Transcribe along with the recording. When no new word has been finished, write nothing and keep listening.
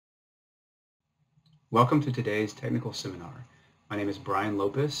Welcome to today's technical seminar. My name is Brian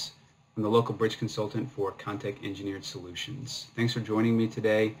Lopas. I'm the local bridge consultant for Contech Engineered Solutions. Thanks for joining me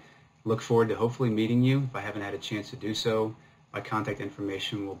today. Look forward to hopefully meeting you. If I haven't had a chance to do so, my contact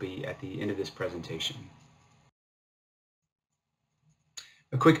information will be at the end of this presentation.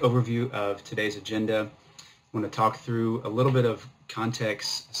 A quick overview of today's agenda. I want to talk through a little bit of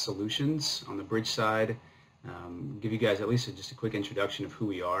Contech's solutions on the bridge side, give you guys at least just a quick introduction of who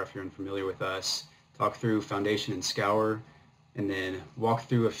we are if you're unfamiliar with us, talk through foundation and scour, and then walk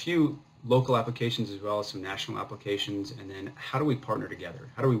through a few local applications as well as some national applications, and then how do we partner together?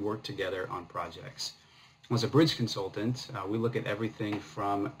 How do we work together on projects? As a bridge consultant, we look at everything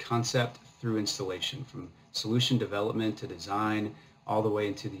from concept through installation, from solution development to design, all the way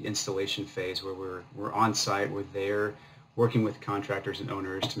into the installation phase where we're on site, we're there, working with contractors and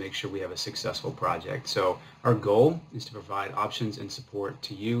owners to make sure we have a successful project. So our goal is to provide options and support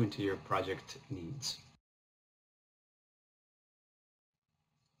to you and to your project needs.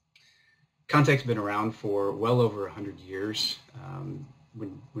 Contech's been around for well over 100 years.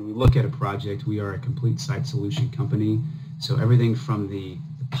 When we look at a project, we are a complete site solution company. So everything from the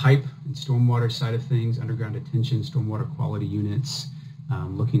pipe and stormwater side of things, underground detention, stormwater quality units,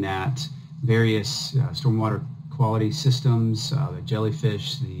 looking at various stormwater quality systems, the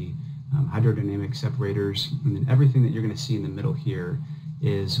jellyfish, the hydrodynamic separators, and then everything that you're going to see in the middle here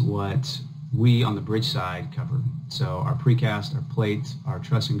is what we on the bridge side cover. So our precast, our plate, our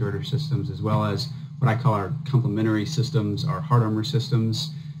truss and girder systems, as well as what I call our complementary systems, our hard armor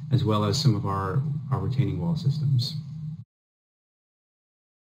systems, as well as some of our retaining wall systems.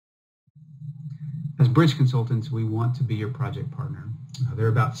 As bridge consultants, we want to be your project partner. There are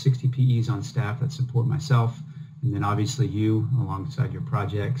about 60 PEs on staff that support myself, and then obviously you alongside your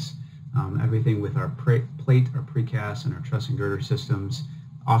projects. Everything with our plate, our precast, and our truss and girder systems,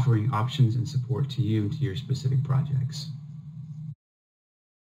 offering options and support to you and to your specific projects.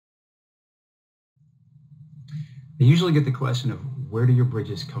 I usually get the question of where do your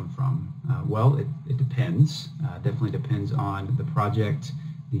bridges come from? Well, it depends. Definitely depends on the project,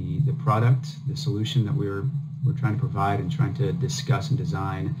 the product, the solution that we're trying to provide and trying to discuss and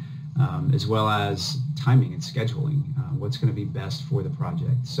design, as well as timing and scheduling, what's going to be best for the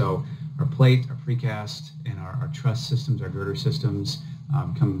project. So our plate, our precast, and our truss systems, our girder systems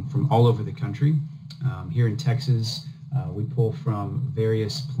come from all over the country. Here in Texas, we pull from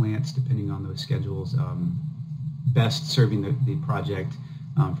various plants depending on those schedules, best serving the project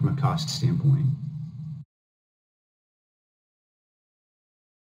from a cost standpoint.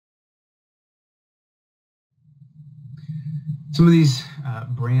 Some of these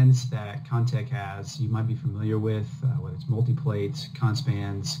brands that Contech has, you might be familiar with, whether it's multi-plates,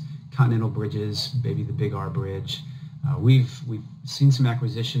 Conspans, Continental Bridges, maybe the Big R Bridge. We've seen some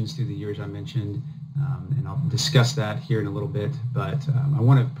acquisitions through the years I mentioned, and I'll discuss that here in a little bit, but I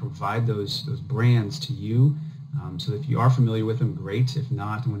want to provide those brands to you so that if you are familiar with them, great. If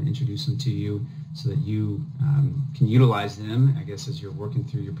not, I want to introduce them to you so that you can utilize them, I guess, as you're working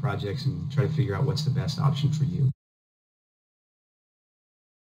through your projects and try to figure out what's the best option for you.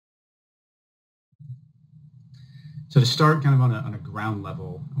 So to start kind of on a ground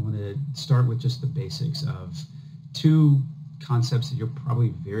level, I want to start with just the basics of two concepts that you're probably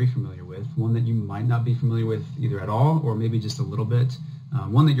very familiar with. One that you might not be familiar with either at all or maybe just a little bit.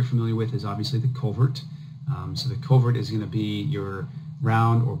 One that you're familiar with is obviously the culvert. So the culvert is going to be your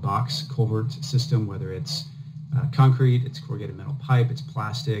round or box culvert system, whether it's concrete, it's corrugated metal pipe, it's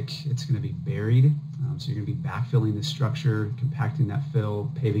plastic, it's going to be buried. So you're going to be backfilling the structure, compacting that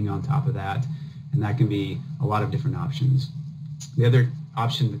fill, paving on top of that. And that can be a lot of different options. The other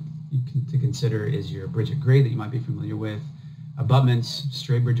option to consider is your bridge at grade that you might be familiar with. Abutments,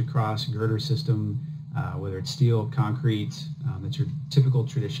 straight bridge across, girder system, whether it's steel, concrete, that's your typical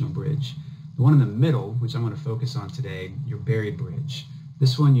traditional bridge. The one in the middle, which I'm going to focus on today, your buried bridge.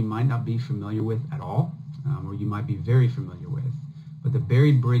 This one you might not be familiar with at all, or you might be very familiar with. But the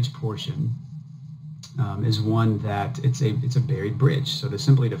buried bridge portion is one that it's a buried bridge. So to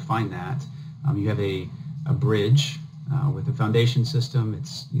simply define that, you have a bridge with a foundation system.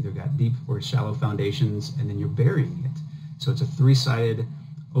 It's either got deep or shallow foundations, and then you're burying it. So it's a three-sided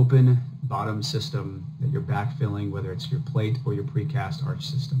open bottom system that you're backfilling, whether it's your plate or your precast arch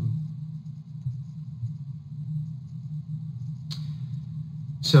system.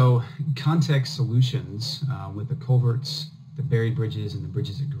 So Contech solutions with the culverts, the buried bridges, and the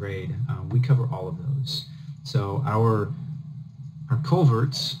bridges at grade, we cover all of those. So our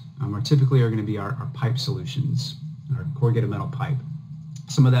culverts are typically going to be our pipe solutions, our corrugated metal pipe.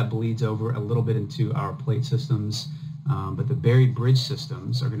 Some of that bleeds over a little bit into our plate systems, but the buried bridge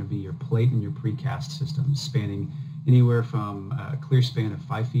systems are going to be your plate and your precast systems, spanning anywhere from a clear span of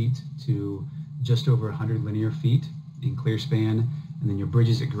 5 feet to just over 100 linear feet in clear span. And then your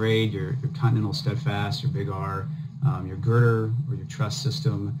bridges at grade, your continental steadfast, your big R, your girder or your truss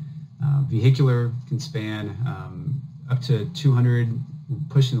system. Vehicular can span up to 200,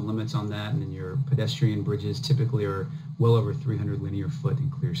 pushing the limits on that, and then your pedestrian bridges typically are well over 300 linear foot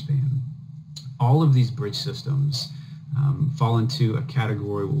in clear span. All of these bridge systems fall into a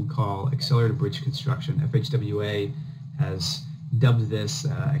category what we call accelerated bridge construction. FHWA has dubbed this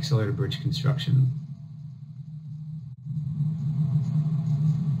accelerated bridge construction.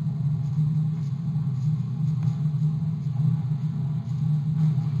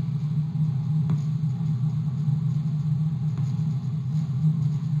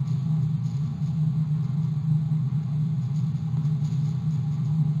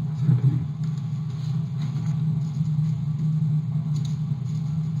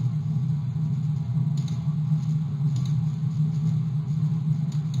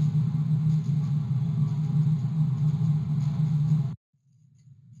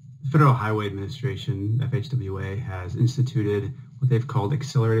 Federal Highway Administration, FHWA, has instituted what they've called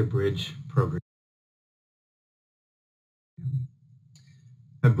Accelerated Bridge Program.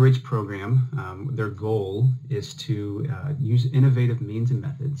 A bridge program, their goal is to use innovative means and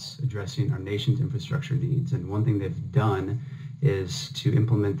methods addressing our nation's infrastructure needs. And one thing they've done is to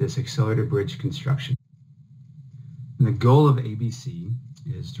implement this accelerated bridge construction. And the goal of ABC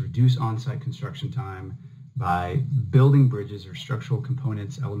is to reduce on-site construction time by building bridges or structural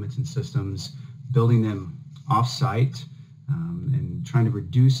components, elements, and systems, building them off-site, and trying to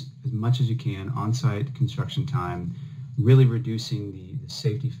reduce as much as you can on-site construction time, really reducing the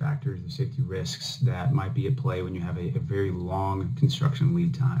safety factors, the safety risks that might be at play when you have a very long construction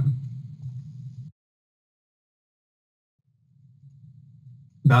lead time.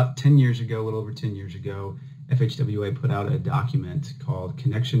 About 10 years ago, a little over 10 years ago, FHWA put out a document called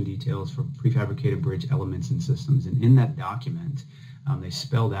Connection Details for Prefabricated Bridge Elements and Systems. And in that document, they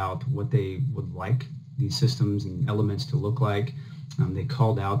spelled out what they would like these systems and elements to look like. They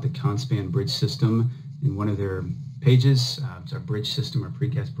called out the Conspan bridge system in one of their pages. It's our bridge system, our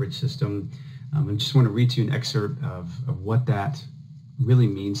precast bridge system. I just want to read to you an excerpt of what that really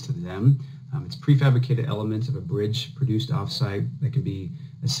means to them. It's prefabricated elements of a bridge produced off-site that can be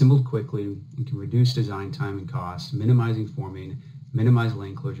assembled quickly and can reduce design time and cost, minimizing forming, minimize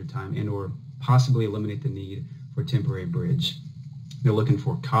lane closure time, and or possibly eliminate the need for a temporary bridge. They're looking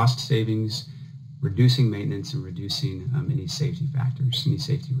for cost savings, reducing maintenance, and reducing any safety factors, any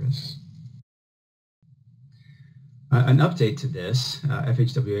safety risks. An update to this,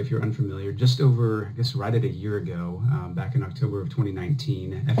 FHWA, if you're unfamiliar, just over, I guess, right at a year ago, back in October of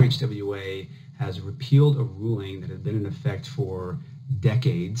 2019, FHWA has repealed a ruling that had been in effect for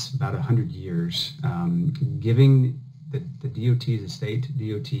decades, about 100 years, giving the DOTs, the state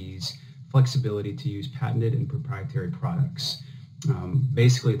DOTs, flexibility to use patented and proprietary products.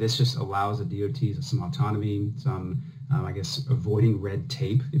 Basically, this just allows the DOTs some autonomy, some, I guess, avoiding red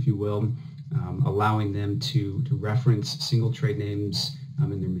tape, if you will, allowing them to reference single trade names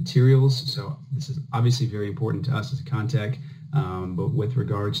in their materials. So this is obviously very important to us as a Contech, but with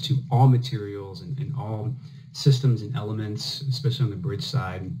regards to all materials and all systems and elements, especially on the bridge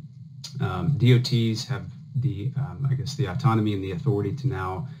side, DOTs have the, I guess, the autonomy and the authority to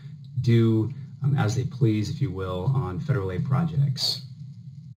now do as they please, if you will, on federal aid projects.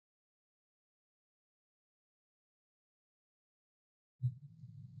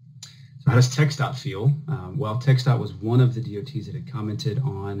 So how does TxDOT feel? Well, TxDOT was one of the DOTs that had commented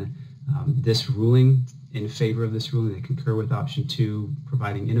on this ruling, in favor of this ruling. They concur with option 2,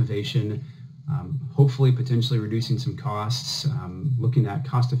 providing innovation, hopefully potentially reducing some costs, looking at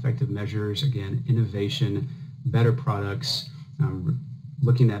cost-effective measures, again, innovation, better products,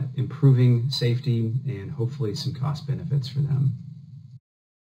 looking at improving safety, and hopefully some cost benefits for them.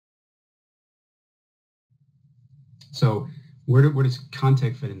 So where does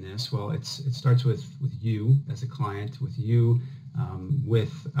Contech fit in this? Well, it starts with you as a client, with you,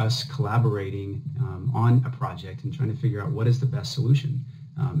 with us collaborating on a project and trying to figure out what is the best solution.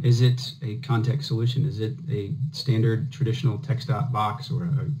 Is it a Contech solution? Is it a standard traditional TxDOT box or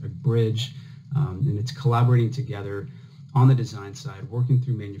a bridge? And it's collaborating together on the design side, working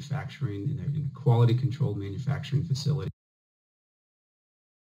through manufacturing in a quality controlled manufacturing facility.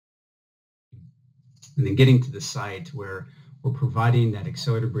 And then getting to the site where we're providing that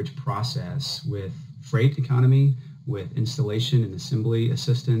accelerated bridge process with freight economy, with installation and assembly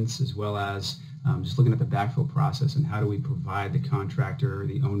assistance, as well as just looking at the backfill process and how do we provide the contractor,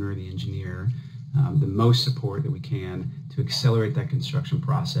 the owner, the engineer the most support that we can to accelerate that construction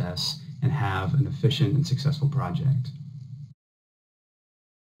process and have an efficient and successful project.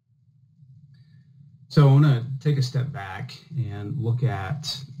 So I want to take a step back and look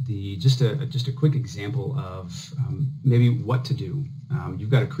at just a quick example of maybe what to do. You've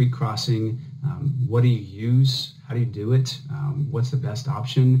got a creek crossing. What do you use? How do you do it? What's the best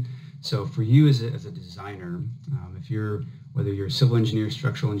option? So for you as a designer, whether you're a civil engineer,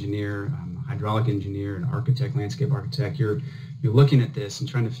 structural engineer, hydraulic engineer, an architect, landscape architect, you're looking at this and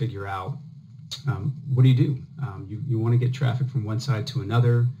trying to figure out what do you do? You want to get traffic from one side to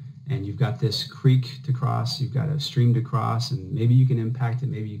another, and you've got this creek to cross, you've got a stream to cross, and maybe you can impact it,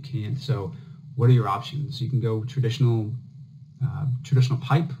 maybe you can't. So what are your options? You can go traditional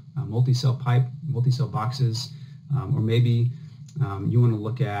pipe, multi-cell pipe, multi-cell boxes, or maybe you want to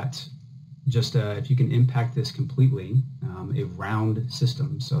look at just if you can impact this completely, a round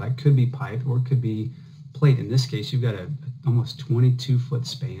system. So that could be pipe or it could be plate. In this case, you've got a almost 22-foot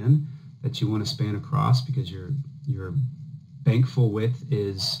span that you want to span across because your bank full width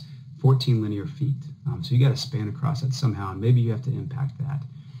is 14 linear feet. So you got to span across that somehow, and maybe you have to impact that.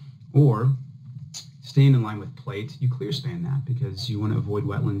 Or staying in line with plate, you clear span that because you want to avoid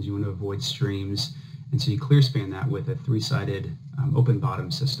wetlands, you want to avoid streams, and so you clear span that with a three-sided open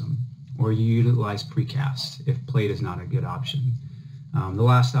bottom system. Or you utilize precast if plate is not a good option. The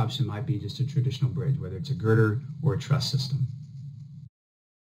last option might be just a traditional bridge, whether it's a girder or a truss system.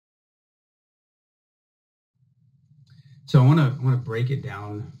 So I want to break it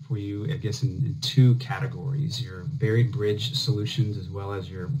down for you, I guess, in two categories: your buried bridge solutions as well as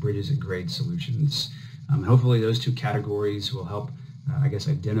your bridges at grade solutions. Hopefully, those two categories will help, I guess,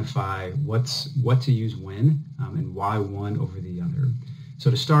 identify what to use when and why one over the other. So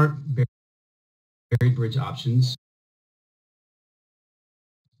to start, buried bridge options.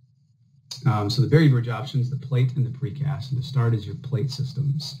 So the buried bridge options, the plate and the precast. And to start is your plate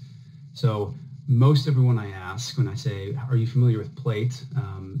systems. So most everyone I ask when I say, are you familiar with plate?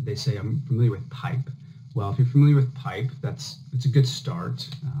 They say, I'm familiar with pipe. Well, if you're familiar with pipe, it's a good start.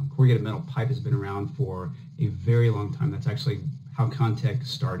 Corrugated metal pipe has been around for a very long time. That's actually how Contech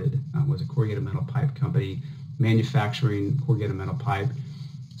started, was a corrugated metal pipe company manufacturing corrugated metal pipe.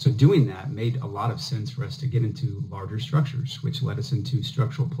 So doing that made a lot of sense for us to get into larger structures, which led us into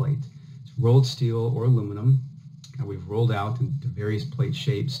structural plate. It's rolled steel or aluminum. We've rolled out into various plate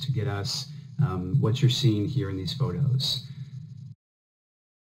shapes to get us what you're seeing here in these photos.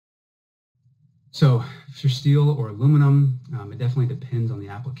 So if you're steel or aluminum, it definitely depends on the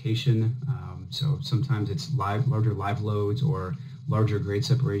application. So sometimes it's larger live loads or larger grade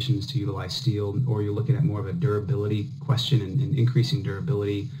separations to utilize steel, or you're looking at more of a durability question and increasing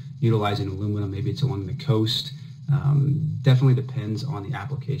durability, utilizing aluminum. Maybe it's along the coast. Definitely depends on the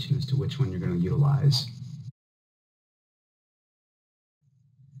application as to which one you're going to utilize.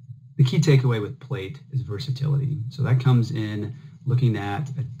 The key takeaway with plate is versatility. So that comes in looking at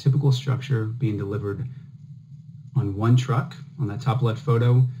a typical structure being delivered on one truck on that top left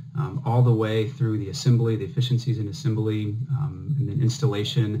photo, all the way through the assembly, the efficiencies in assembly, and then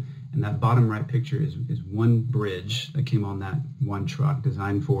installation. And that bottom right picture is one bridge that came on that one truck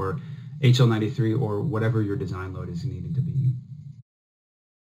designed for HL93 or whatever your design load is needed to be.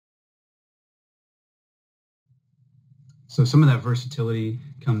 So some of that versatility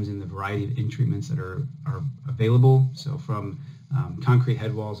comes in the variety of in-treatments that are available. So from concrete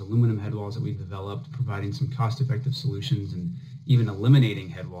head walls, aluminum head walls that we've developed, providing some cost-effective solutions, and even eliminating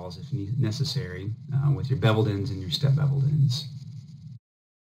head walls if necessary with your beveled ends and your step beveled ends.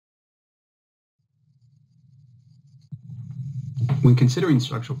 When considering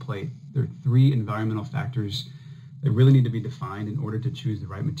structural plate, there are three environmental factors that really need to be defined in order to choose the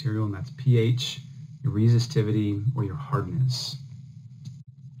right material, and that's pH, your resistivity, or your hardness.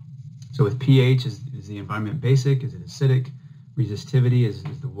 So with pH, is the environment basic? Is it acidic? Resistivity is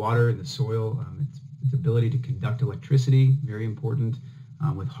the water and the soil, its ability to conduct electricity, very important.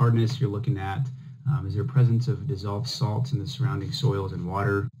 With hardness, you're looking at is there presence of dissolved salts in the surrounding soils and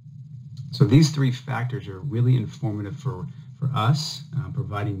water. So these three factors are really informative for us,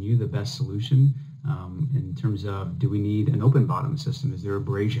 providing you the best solution in terms of, do we need an open bottom system? Is there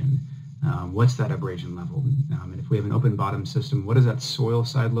abrasion? What's that abrasion level? And if we have an open bottom system, what does that soil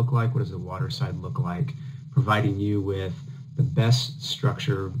side look like? What does the water side look like? Providing you with the best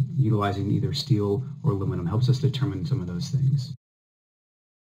structure utilizing either steel or aluminum helps us determine some of those things.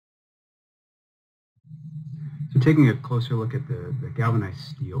 So taking a closer look at the galvanized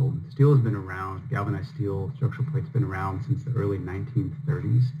steel. Steel has been around, galvanized steel, structural plate's been around since the early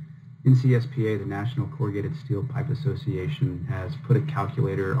 1930s. NCSPA, the National Corrugated Steel Pipe Association, has put a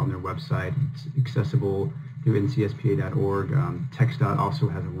calculator on their website. It's accessible through ncspa.org. TxDOT also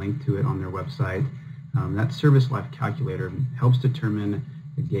has a link to it on their website. That service life calculator helps determine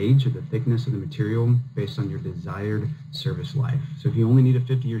the gauge or the thickness of the material based on your desired service life. So if you only need a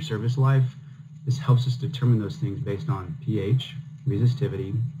 50-year service life, this helps us determine those things based on pH,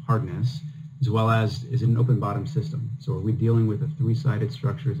 resistivity, hardness, as well as is it an open bottom system? So are we dealing with a three-sided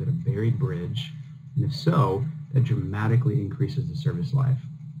structure? Is it a buried bridge? And if so, that dramatically increases the service life.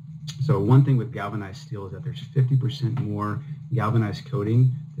 So one thing with galvanized steel is that there's 50% more galvanized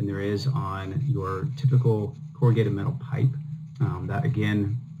coating than there is on your typical corrugated metal pipe. That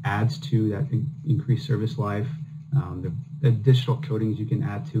again adds to that increased service life. The additional coatings you can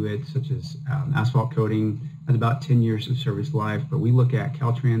add to it, such as asphalt coating, has about 10 years of service life. But we look at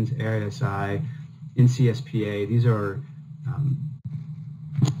Caltrans, AISI, NCSPA. These are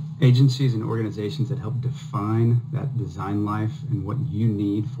agencies and organizations that help define that design life and what you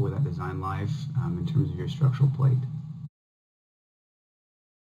need for that design life in terms of your structural plate.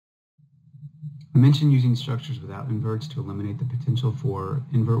 I mentioned using structures without inverts to eliminate the potential for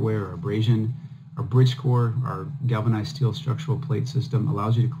invert wear or abrasion. Our bridge core, our galvanized steel structural plate system,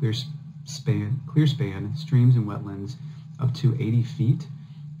 allows you to clear span streams and wetlands up to 80 feet.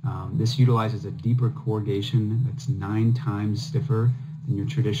 This utilizes a deeper corrugation that's 9 times stiffer than your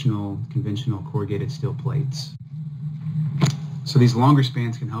traditional conventional corrugated steel plates. So these longer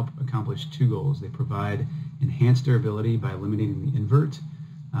spans can help accomplish 2 goals. They provide enhanced durability by eliminating the invert,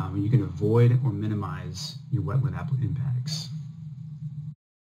 and you can avoid or minimize your wetland impacts.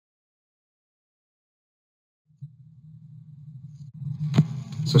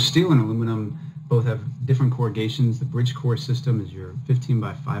 So steel and aluminum both have different corrugations. The bridge core system is your 15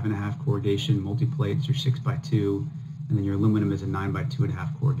 by 5.5 corrugation, multi-plate is your 6 by 2, and then your aluminum is a 9 by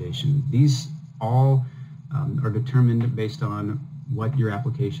 2.5 corrugation. These all are determined based on what your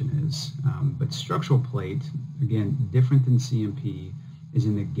application is. But structural plate, again, different than CMP, is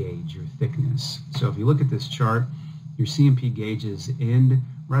in the gauge, your thickness. So if you look at this chart, your CMP gauges end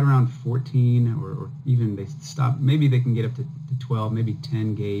right around 14, or even they stop, maybe they can get up to 12, maybe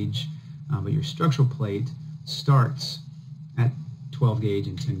 10 gauge, but your structural plate starts at 12 gauge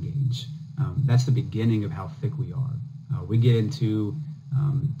and 10 gauge. That's the beginning of how thick we are. We get into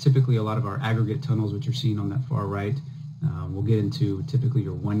typically a lot of our aggregate tunnels, which you're seeing on that far right. We'll get into typically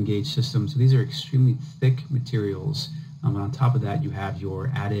your 1 gauge system. So these are extremely thick materials. And on top of that, you have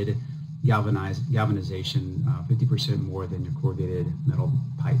your added galvanization, 50% more than your corrugated metal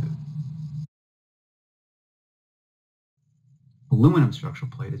pipe. Aluminum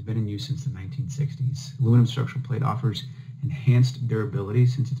structural plate has been in use since the 1960s. Aluminum structural plate offers enhanced durability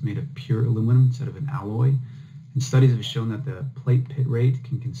since it's made of pure aluminum instead of an alloy. And studies have shown that the plate pit rate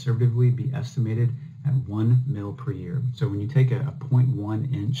can conservatively be estimated at 1 mil per year. So when you take a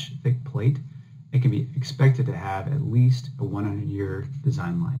 0.1 inch thick plate, it can be expected to have at least a 100-year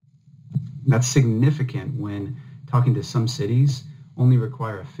design life. That's significant when talking to some cities only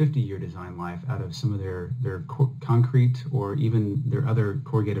require a 50-year design life out of some of their concrete or even their other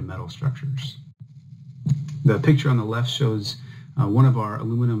corrugated metal structures. The picture on the left shows one of our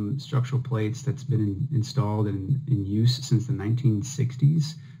aluminum structural plates that's been installed and in use since the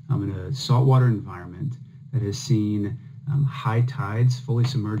 1960s in a saltwater environment that has seen high tides, fully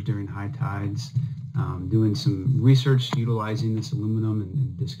submerged during high tides, doing some research utilizing this aluminum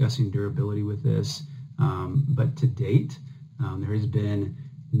and discussing durability with this. But to date, there has been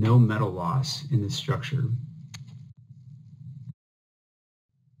no metal loss in this structure.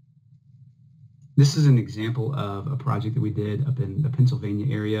 This is an example of a project that we did up in the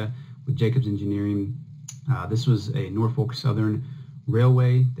Pennsylvania area with Jacobs Engineering. This was a Norfolk Southern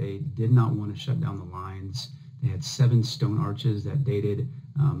railway. They did not want to shut down the lines. They had 7 stone arches that dated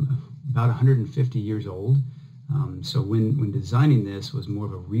about 150 years old. So when designing this was more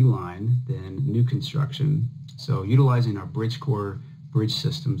of a reline than new construction. So utilizing our bridge core bridge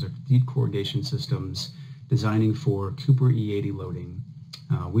systems, our deep corrugation systems, designing for Cooper E80 loading.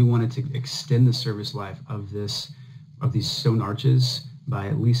 We wanted to extend the service life of these stone arches by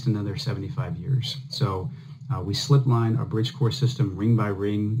at least another 75 years. So we slip lined our bridge core system ring by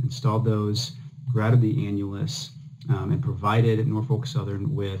ring, installed those, grouted the annulus, and provided Norfolk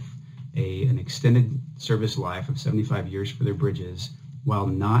Southern with an extended service life of 75 years for their bridges while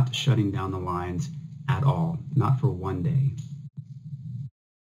not shutting down the lines at all, not for 1 day.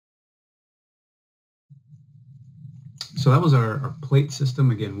 So that was our plate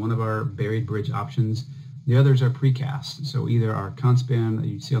system, again, one of our buried bridge options. The others are precast, so either our Conspan that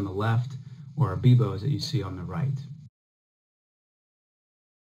you see on the left or our BBOs that you see on the right.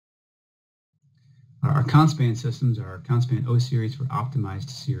 Our Conspan systems, our Conspan O series for optimized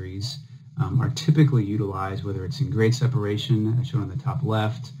series, are typically utilized whether it's in grade separation, as shown on the top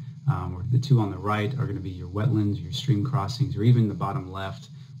left, or the two on the right are going to be your wetlands, your stream crossings, or even the bottom left,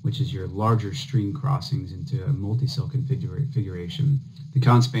 which is your larger stream crossings into a multi-cell configuration. The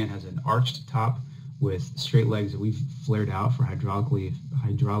Conspan has an arched top with straight legs that we've flared out for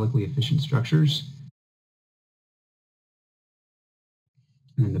hydraulically efficient structures.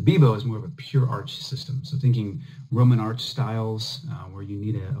 And then the Bibo is more of a pure arch system. So thinking Roman arch styles where you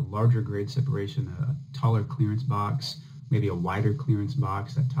need a larger grade separation, a taller clearance box, maybe a wider clearance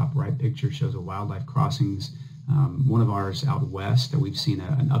box. That top right picture shows a wildlife crossings. One of ours out west that we've seen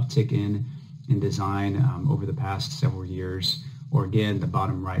an uptick in design over the past several years. Or again, the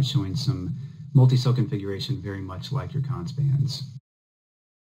bottom right showing some multi-cell configuration very much like your Conspans.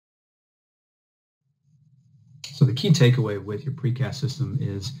 So the key takeaway with your precast system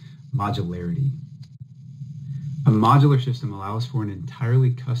is modularity. A modular system allows for an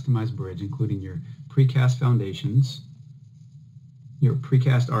entirely customized bridge, including your precast foundations, your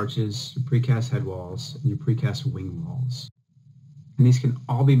precast arches, your precast head walls, and your precast wing walls. And these can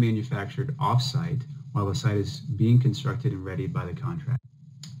all be manufactured off-site while the site is being constructed and readied by the contractor.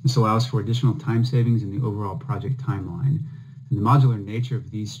 This allows for additional time savings in the overall project timeline. And the modular nature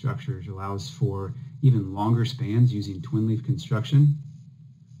of these structures allows for even longer spans using twin leaf construction,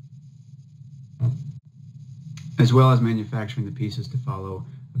 as well as manufacturing the pieces to follow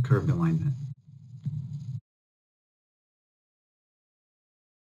a curved alignment.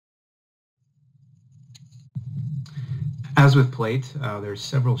 As with plate, there are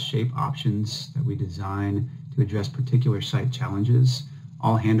several shape options that we design to address particular site challenges.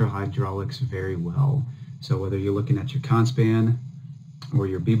 All handle hydraulics vary well. So whether you're looking at your Conspan or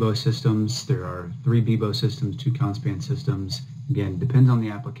your Bibo systems, there are 3 Bibo systems, 2 Conspan systems. Again, depends on the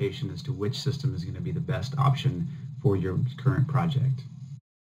application as to which system is going to be the best option for your current project.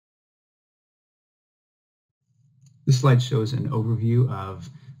 This slide shows an overview of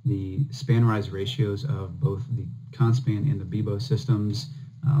the span rise ratios of both the Conspan and the Bibo systems.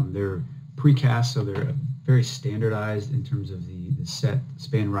 They're precast, so they're very standardized in terms of the set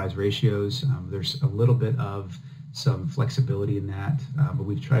span rise ratios. There's a little bit of some flexibility in that, but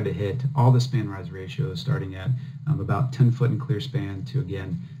we've tried to hit all the span rise ratios starting at about 10 foot in clear span to,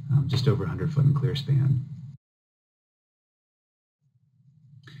 again, just over 100 foot in clear span.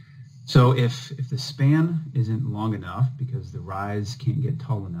 So if the span isn't long enough because the rise can't get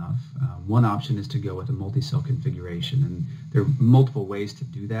tall enough, one option is to go with a multi-cell configuration. And there are multiple ways to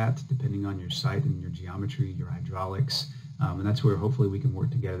do that depending on your site and your geometry, your hydraulics. And that's where hopefully we can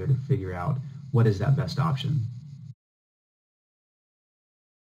work together to figure out what is that best option.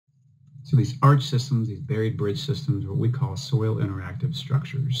 So these arch systems, these buried bridge systems, are what we call soil interactive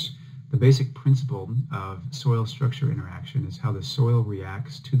structures. The basic principle of soil structure interaction is how the soil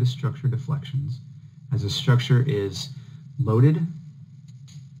reacts to the structure deflections as the structure is loaded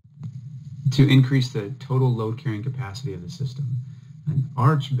to increase the total load carrying capacity of the system. An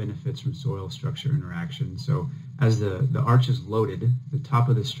arch benefits from soil structure interaction. So as the arch is loaded, the top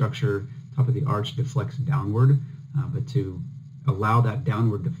of the structure, top of the arch deflects downward, but to allow that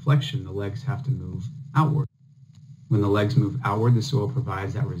downward deflection, the legs have to move outward. When the legs move outward, the soil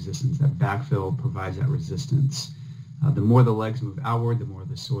provides that resistance. That backfill provides that resistance. The more the legs move outward, the more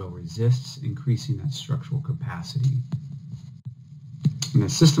the soil resists, increasing that structural capacity. And a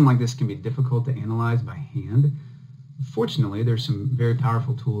system like this can be difficult to analyze by hand. Fortunately, there's some very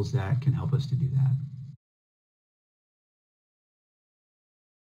powerful tools that can help us to do that.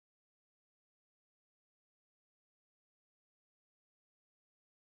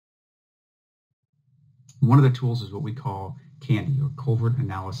 One of the tools is what we call CANDY, or Culvert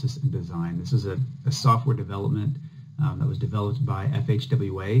Analysis and Design. This is a software development that was developed by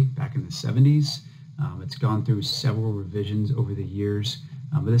FHWA back in the 70s. It's gone through several revisions over the years,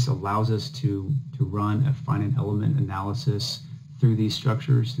 but this allows us to run a finite element analysis through these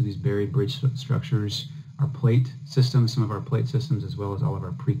structures, through these buried bridge structures, our plate systems, some of our plate systems, as well as all of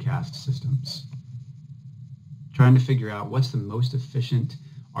our precast systems. Trying to figure out what's the most efficient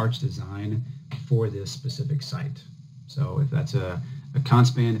arch design for this specific site. So if that's a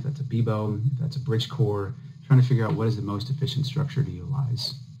Conspan, if that's a Bibo, if that's a bridge core, trying to figure out what is the most efficient structure to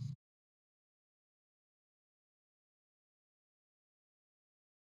utilize.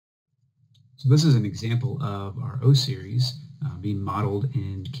 So this is an example of our O series being modeled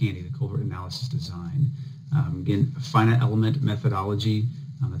in CANDY, the Culvert Analysis Design. Again, a finite element methodology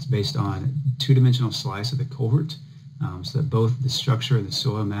that's based on two-dimensional slice of the culvert, so that both the structure and the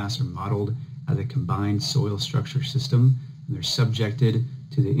soil mass are modeled as a combined soil structure system, and they're subjected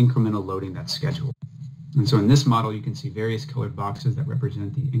to the incremental loading that's scheduled. And so in this model, you can see various colored boxes that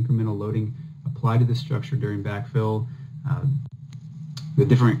represent the incremental loading applied to the structure during backfill. The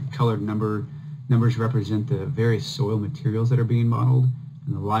different colored numbers represent the various soil materials that are being modeled,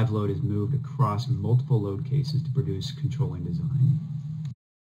 and the live load is moved across multiple load cases to produce controlling design.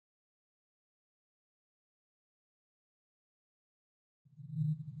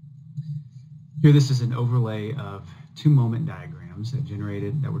 Here, this is an overlay of two moment diagrams that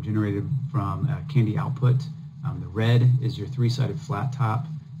were generated from Candy output. The red is your three-sided flat top,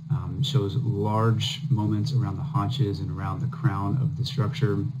 shows large moments around the haunches and around the crown of the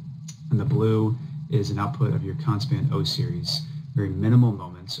structure. And the blue is an output of your Conspan O series, very minimal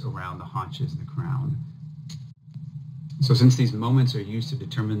moments around the haunches and the crown. So since these moments are used to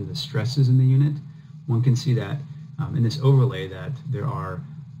determine the stresses in the unit, one can see that in this overlay that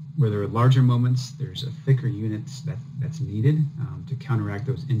where there are larger moments, there's a thicker unit that's needed to counteract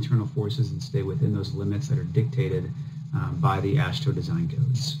those internal forces and stay within those limits that are dictated by the AASHTO design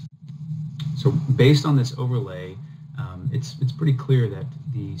codes. So based on this overlay, it's pretty clear that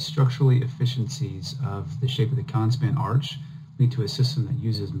the structurally efficiencies of the shape of the Conspan arch lead to a system that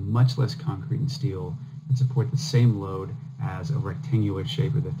uses much less concrete and steel and support the same load as a rectangular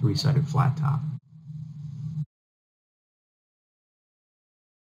shape of the three-sided flat top.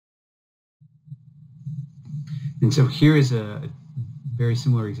 And so here is a very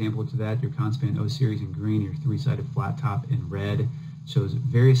similar example to that. Your Conspan O series in green, your three-sided flat top in red, shows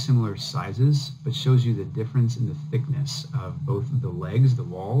very similar sizes, but shows you the difference in the thickness of both the legs, the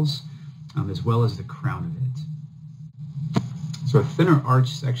walls, as well as the crown of it. So a thinner arch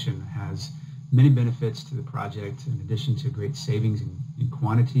section has many benefits to the project, in addition to great savings in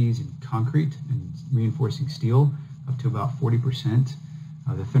quantities in concrete and reinforcing steel, up to about 40%.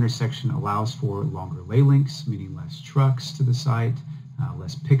 The thinner section allows for longer lay lengths, meaning less trucks to the site,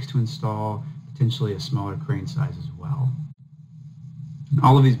 less picks to install, potentially a smaller crane size as well. And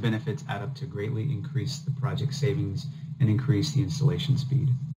all of these benefits add up to greatly increase the project savings and increase the installation speed.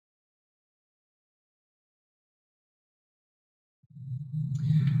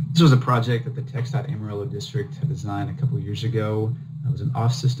 This was a project that the TxDOT Amarillo District had designed a couple of years ago. It was an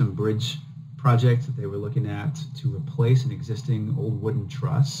off-system bridge project that they were looking at to replace an existing old wooden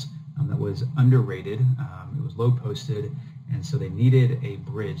truss that was underrated. It was low posted, and so they needed a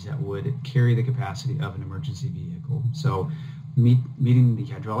bridge that would carry the capacity of an emergency vehicle. So meeting the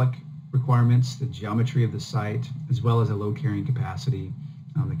hydraulic requirements, the geometry of the site, as well as a load carrying capacity,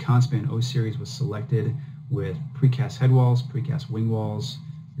 the Conspan O series was selected with precast head walls, precast wing walls,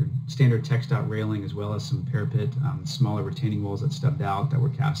 your standard TxDOT railing, as well as some parapet, smaller retaining walls that stubbed out that were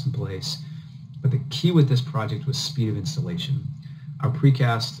cast in place. But the key with this project was speed of installation. Our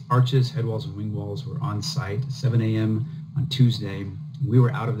precast arches, head walls, and wing walls were on site 7 a.m. on Tuesday. We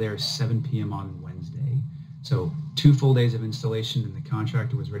were out of there 7 p.m. on Wednesday. So 2 full days of installation, and the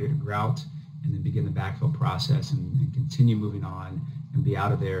contractor was ready to grout and then begin the backfill process and continue moving on and be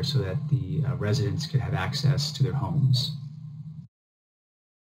out of there so that the residents could have access to their homes.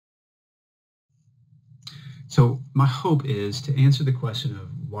 So my hope is to answer the question of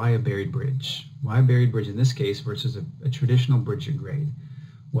why a buried bridge? Why a buried bridge in this case versus a traditional bridge at grade?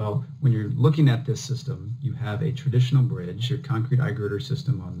 Well, when you're looking at this system, you have a traditional bridge, your concrete I-girder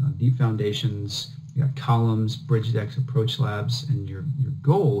system on deep foundations, you got columns, bridge decks, approach slabs, and your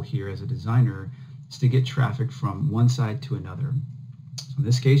goal here as a designer is to get traffic from one side to another. So in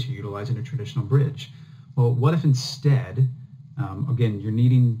this case, you're utilizing a traditional bridge. Well, what if instead, again, you're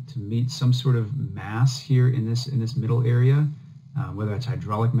needing to meet some sort of mass here in this middle area, whether it's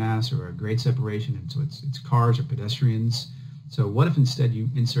hydraulic mass or a grade separation, and so it's cars or pedestrians. So what if instead you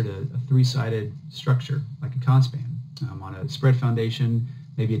insert a three-sided structure like a Conspan on a spread foundation,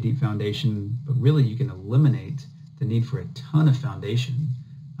 maybe a deep foundation, but really you can eliminate the need for a ton of foundation,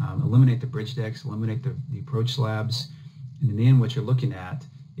 eliminate the bridge decks, eliminate the approach slabs, and in the end what you're looking at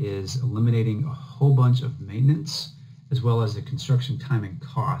is eliminating a whole bunch of maintenance as well as the construction time and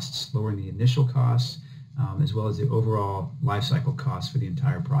costs, lowering the initial costs, as well as the overall life cycle costs for the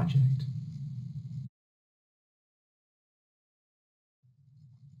entire project.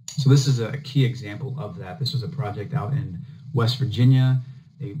 So this is a key example of that. This was a project out in West Virginia.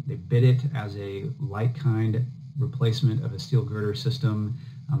 They bid it as a like-kind replacement of a steel girder system.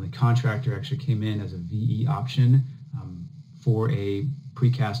 The contractor actually came in as a VE option for a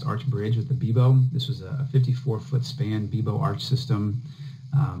precast arch bridge with the BIBO. This was a 54-foot span BIBO arch system.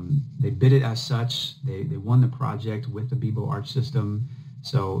 They bid it as such. They won the project with the BIBO arch system.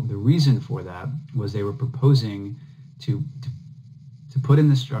 So the reason for that was they were proposing to put in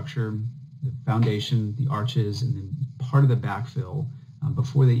the structure, the foundation, the arches, and then part of the backfill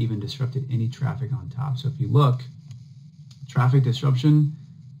before they even disrupted any traffic on top. So if you look, traffic disruption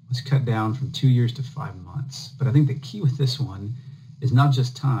was cut down from 2 years to 5 months. But I think the key with this one is not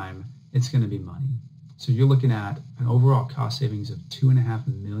just time, it's going to be money. So you're looking at an overall cost savings of $2.5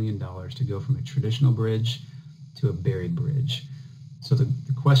 million to go from a traditional bridge to a buried bridge. So the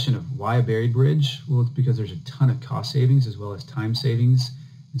question of why a buried bridge? Well, it's because there's a ton of cost savings as well as time savings.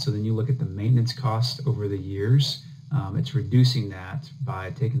 And so then you look at the maintenance cost over the years. It's reducing that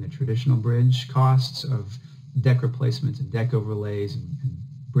by taking the traditional bridge costs of deck replacements and deck overlays and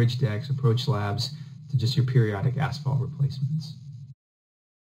bridge decks, approach slabs, to just your periodic asphalt replacements.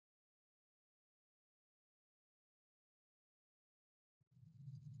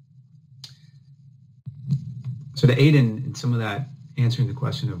 So to aid in some of that, answering the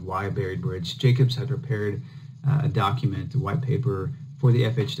question of why a buried bridge, Jacobs had prepared a document, a white paper for the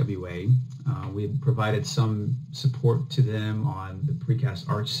FHWA. We had provided some support to them on the precast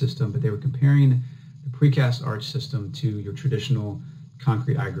arch system, but they were comparing the precast arch system to your traditional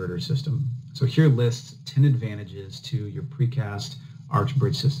concrete eye-girder system. So here lists 10 advantages to your precast arch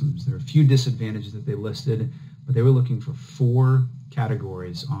bridge systems. There are a few disadvantages that they listed, but they were looking for 4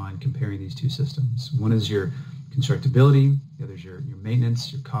 categories on comparing these two systems. One is your constructability, the other is your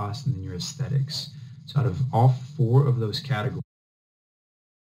maintenance, your cost, and then your aesthetics. So out of all 4 of those categories,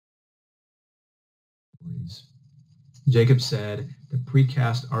 Jacob said the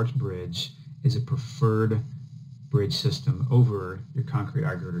precast arch bridge is a preferred bridge system over your concrete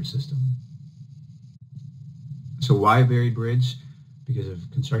eye-girder system. So why a buried bridge? Because of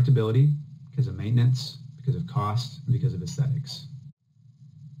constructability, because of maintenance, because of cost, and because of aesthetics.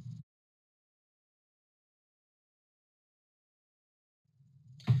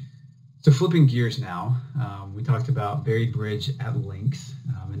 So flipping gears now, we talked about buried bridge at length,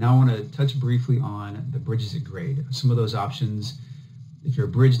 and now I want to touch briefly on the bridges at grade. Some of those options, if you're a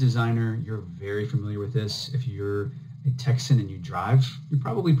bridge designer, you're very familiar with this. If you're a Texan and you drive, you're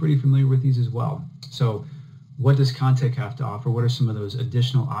probably pretty familiar with these as well. So what does Contech have to offer? What are some of those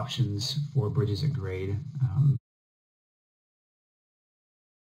additional options for bridges at grade?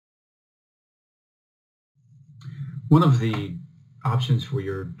 One of the options for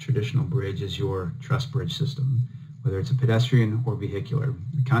your traditional bridge is your truss bridge system, whether it's a pedestrian or vehicular.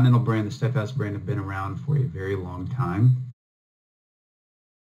 The Continental brand, the Steadfast brand have been around for a very long time.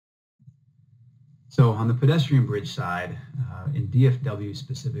 So on the pedestrian bridge side, in DFW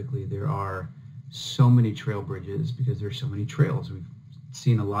specifically, there are so many trail bridges because there's so many trails. We've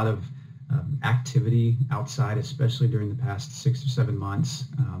seen a lot of activity outside, especially during the past 6 or 7 months.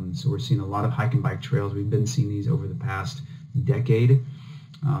 So we're seeing a lot of hike and bike trails. We've been seeing these over the past decade.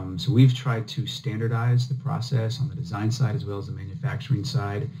 So we've tried to standardize the process on the design side as well as the manufacturing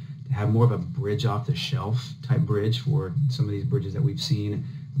side to have more of a bridge off the shelf type bridge for some of these bridges that we've seen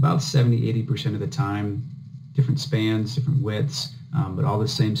about 70-80% of the time, different spans, different widths, but all the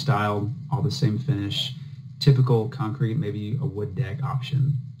same style, all the same finish, typical concrete, maybe a wood deck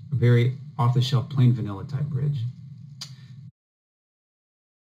option, a very off-the-shelf plain vanilla type bridge. If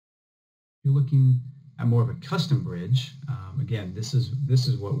you're looking at more of a custom bridge, again, this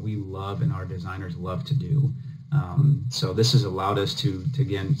is what we love and our designers love to do. So this has allowed us to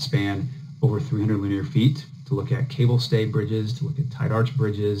again span over 300 linear feet, to look at cable stay bridges, to look at tight arch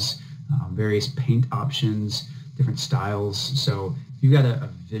bridges, various paint options, different styles. So if you've got a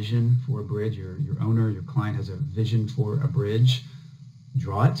vision for a bridge, your owner, your client has a vision for a bridge,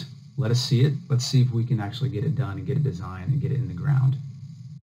 draw it, let us see it. Let's see if we can actually get it done and get it designed and get it in the ground.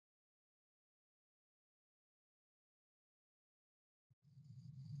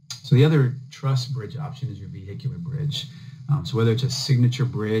 So the other truss bridge option is your vehicular bridge. So whether it's a signature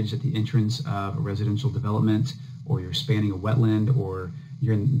bridge at the entrance of a residential development, or you're spanning a wetland, or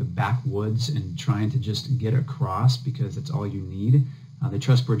you're in the backwoods and trying to just get across because that's all you need, the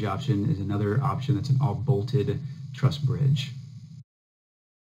truss bridge option is another option that's an all-bolted truss bridge.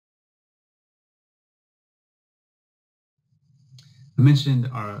 I mentioned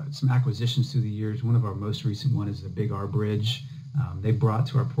some acquisitions through the years. One of our most recent one is the Big R Bridge. They brought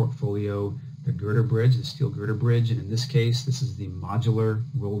to our portfolio the girder bridge, the steel girder bridge, and in this case, this is the modular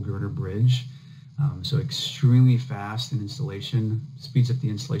roll girder bridge. So extremely fast in installation, speeds up the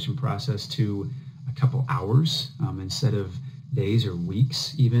installation process to a couple hours instead of days or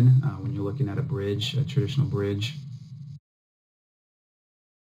weeks even when you're looking at a bridge, a traditional bridge.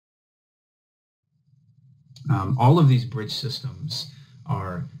 All of these bridge systems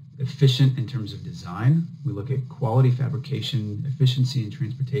are efficient in terms of design. We look at quality fabrication, efficiency in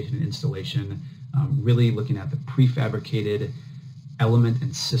transportation and installation, really looking at the prefabricated element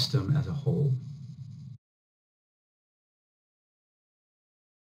and system as a whole.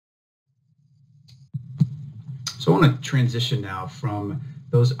 So I want to transition now from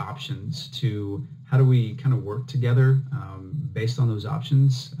those options to how do we kind of work together based on those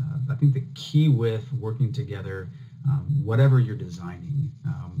options. I think the key with working together, whatever you're designing,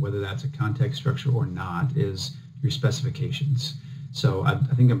 whether that's a Contech structure or not, is your specifications. So I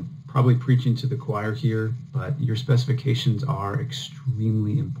think I'm probably preaching to the choir here, but your specifications are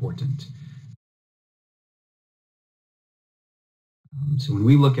extremely important. So when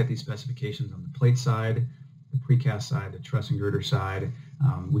we look at these specifications on the plate side, the precast side, the truss and girder side,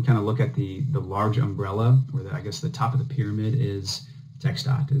 we kind of look at the large umbrella, or I guess the top of the pyramid is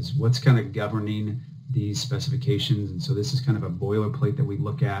TxDOT, is what's kind of governing these specifications. And so this is kind of a boilerplate that we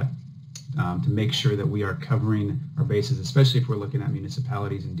look at to make sure that we are covering our bases, especially if we're looking at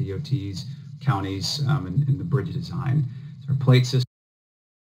municipalities and DOTs, counties, and the bridge design. So our plate systems,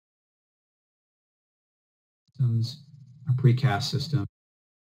 our precast system,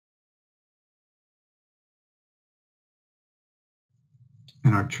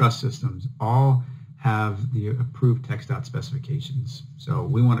 and our truss systems all have the approved TxDOT specifications. So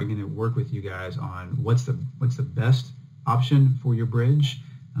we want to work with you guys on what's the best option for your bridge,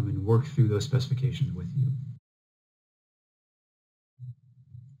 and work through those specifications with you.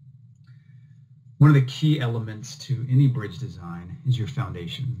 One of the key elements to any bridge design is your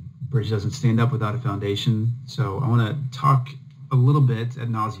foundation. Bridge doesn't stand up without a foundation. So I want to talk a little bit ad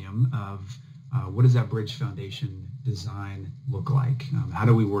nauseum of what does that bridge foundation design look like? How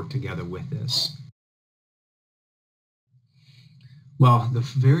do we work together with this? Well, the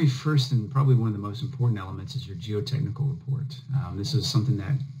very first and probably one of the most important elements is your geotechnical report. This is something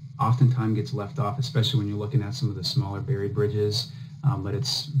that oftentimes gets left off, especially when you're looking at some of the smaller buried bridges, but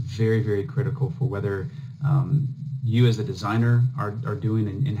it's very, very critical for whether you as the designer are doing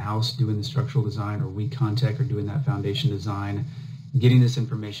an in-house, doing the structural design, or we Contech are doing that foundation design. Getting this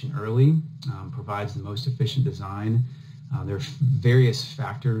information early provides the most efficient design. There are various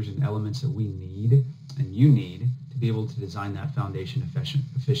factors and elements that we need and you need to be able to design that foundation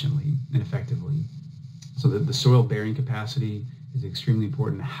efficiently and effectively. So the soil bearing capacity is extremely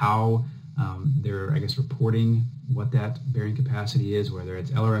important. How they're, I guess, reporting what that bearing capacity is, whether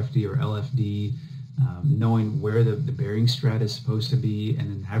it's LRFD or LFD, knowing where the bearing strata is supposed to be,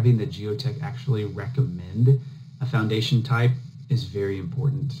 and then having the geotech actually recommend a foundation type is very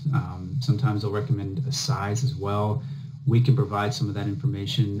important. Sometimes they'll recommend a size as well. We can provide some of that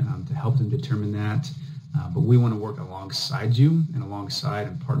information to help them determine that, but we want to work alongside you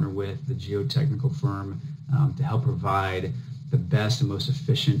and partner with the geotechnical firm to help provide the best and most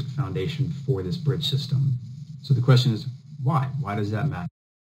efficient foundation for this bridge system. So the question is, why? Why does that matter?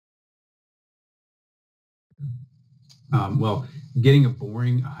 Well, getting a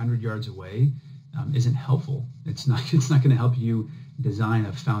boring 100 yards away isn't helpful. It's not going to help you design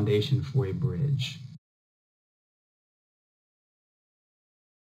a foundation for a bridge.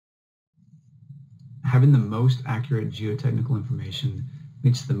 Having the most accurate geotechnical information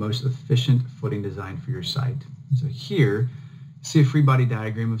leads to the most efficient footing design for your site. So here, see a free body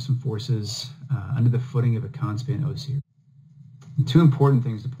diagram of some forces under the footing of a conspan osier. And two important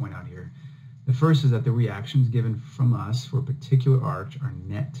things to point out here. The first is that the reactions given from us for a particular arch are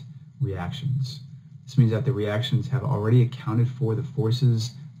net reactions. This means that the reactions have already accounted for the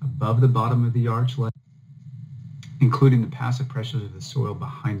forces above the bottom of the arch leg, including the passive pressures of the soil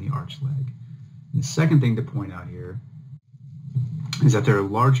behind the arch leg. And the second thing to point out here is that there are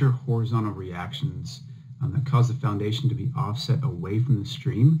larger horizontal reactions that cause the foundation to be offset away from the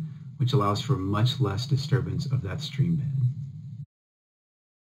stream, which allows for much less disturbance of that stream bed.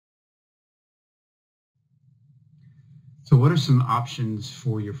 So what are some options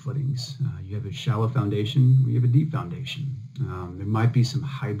for your footings? You have a shallow foundation, or you have a deep foundation. There might be some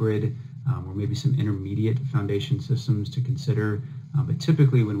hybrid or maybe some intermediate foundation systems to consider, but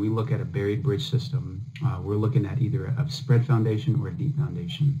typically when we look at a buried bridge system, we're looking at either a spread foundation or a deep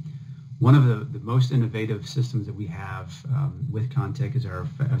foundation. One of the most innovative systems that we have with Contech is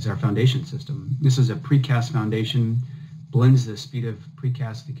our foundation system. This is a precast foundation, blends the speed of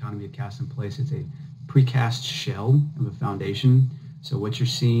precast, the economy of cast in place. It's a precast shell of a foundation. So what you're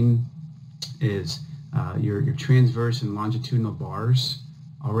seeing is your transverse and longitudinal bars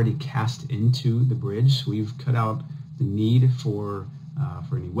already cast into the bridge. So we've cut out the need for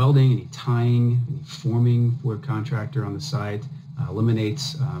any welding, any tying, any forming for a contractor on the site.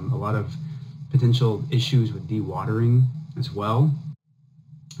 Eliminates a lot of potential issues with dewatering as well.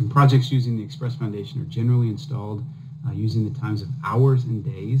 And projects using the express foundation are generally installed using the times of hours and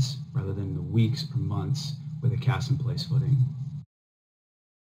days rather than the weeks or months with a cast-in-place footing.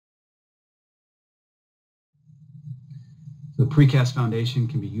 So the precast foundation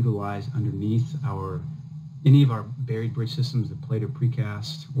can be utilized underneath our any of our buried bridge systems, the plate or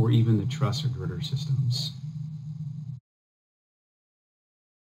precast, or even the truss or girder systems.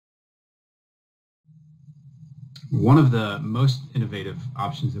 One of the most innovative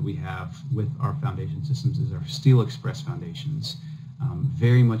options that we have with our foundation systems is our Steel Express foundations.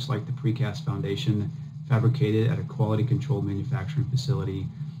 Very much like the precast foundation, fabricated at a quality controlled manufacturing facility,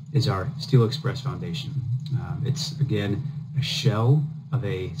 is our Steel Express foundation. It's, again, a shell of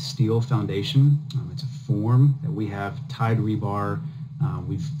a steel foundation. It's a form that we have tied rebar.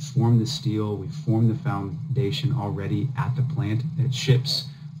 We've formed the steel, we've formed the foundation already at the plant. It ships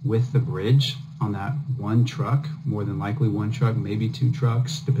with the bridge on that one truck, more than likely one truck, maybe two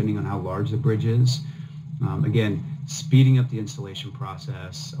trucks, depending on how large the bridge is. Again, speeding up the installation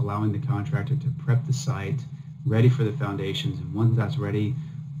process, allowing the contractor to prep the site, ready for the foundations, and once that's ready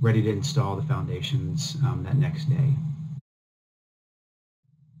to install the foundations that next day.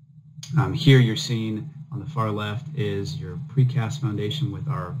 Here you're seeing on the far left is your precast foundation with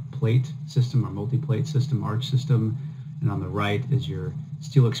our plate system, our multi-plate system, arch system, and on the right is your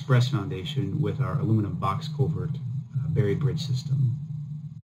Steel Express foundation with our aluminum box culvert buried bridge system.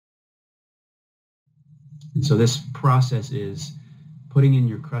 And so this process is putting in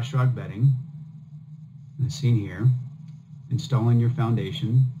your crushed rock bedding, as seen here, installing your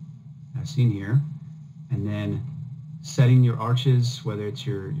foundation, as seen here, and then setting your arches, whether it's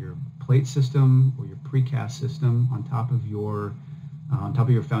your plate system or your precast system, on top of your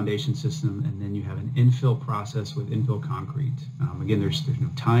foundation system, and then you have an infill process with infill concrete. Again, there's no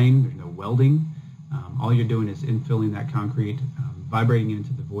tying, there's no welding. All you're doing is infilling that concrete, vibrating it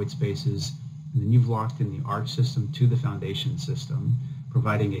into the void spaces, and then you've locked in the arch system to the foundation system,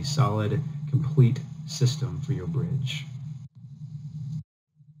 providing a solid, complete system for your bridge.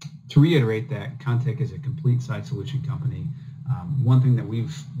 To reiterate that, Contech is a complete site solution company. One thing that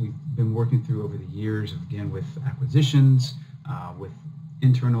we've been working through over the years, again, with acquisitions, with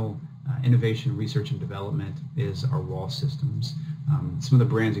internal innovation, research, and development, is our wall systems. Some of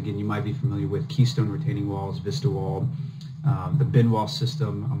the brands, again, you might be familiar with: Keystone retaining walls, Vista Wall, the bin wall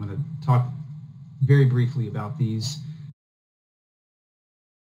system. I'm going to talk very briefly about these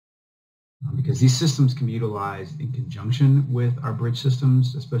because these systems can be utilized in conjunction with our bridge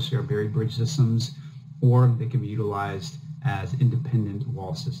systems, especially our buried bridge systems, or they can be utilized as independent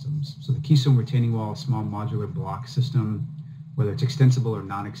wall systems. So the Keystone retaining wall, small modular block system, whether it's extensible or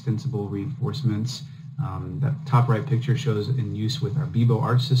non-extensible reinforcements. That top right picture shows in use with our Bibo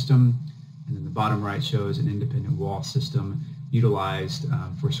arch system, and then the bottom right shows an independent wall system utilized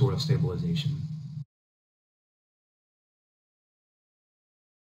for soil stabilization.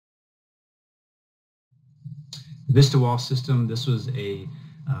 The Vista Wall system, this was a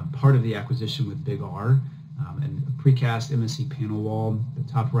part of the acquisition with Big R, and a precast MSE panel wall.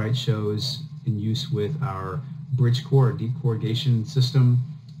 The top right shows in use with our bridge core, or deep corrugation system,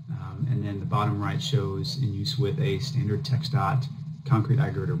 and then the bottom right shows in use with a standard TxDOT concrete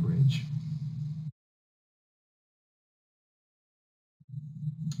I-girder bridge.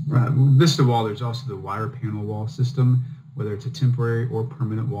 With Vista Wall, there's also the wire panel wall system, whether it's a temporary or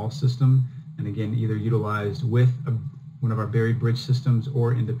permanent wall system, and again, either utilized with one of our buried bridge systems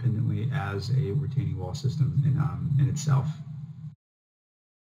or independently as a retaining wall system in itself.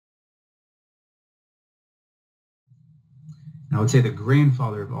 Now, I would say the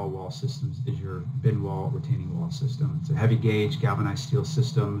grandfather of all wall systems is your bin wall retaining wall system. It's a heavy gauge galvanized steel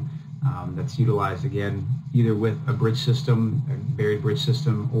system that's utilized, again, either with a bridge system, a buried bridge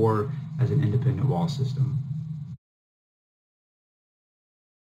system, or as an independent wall system.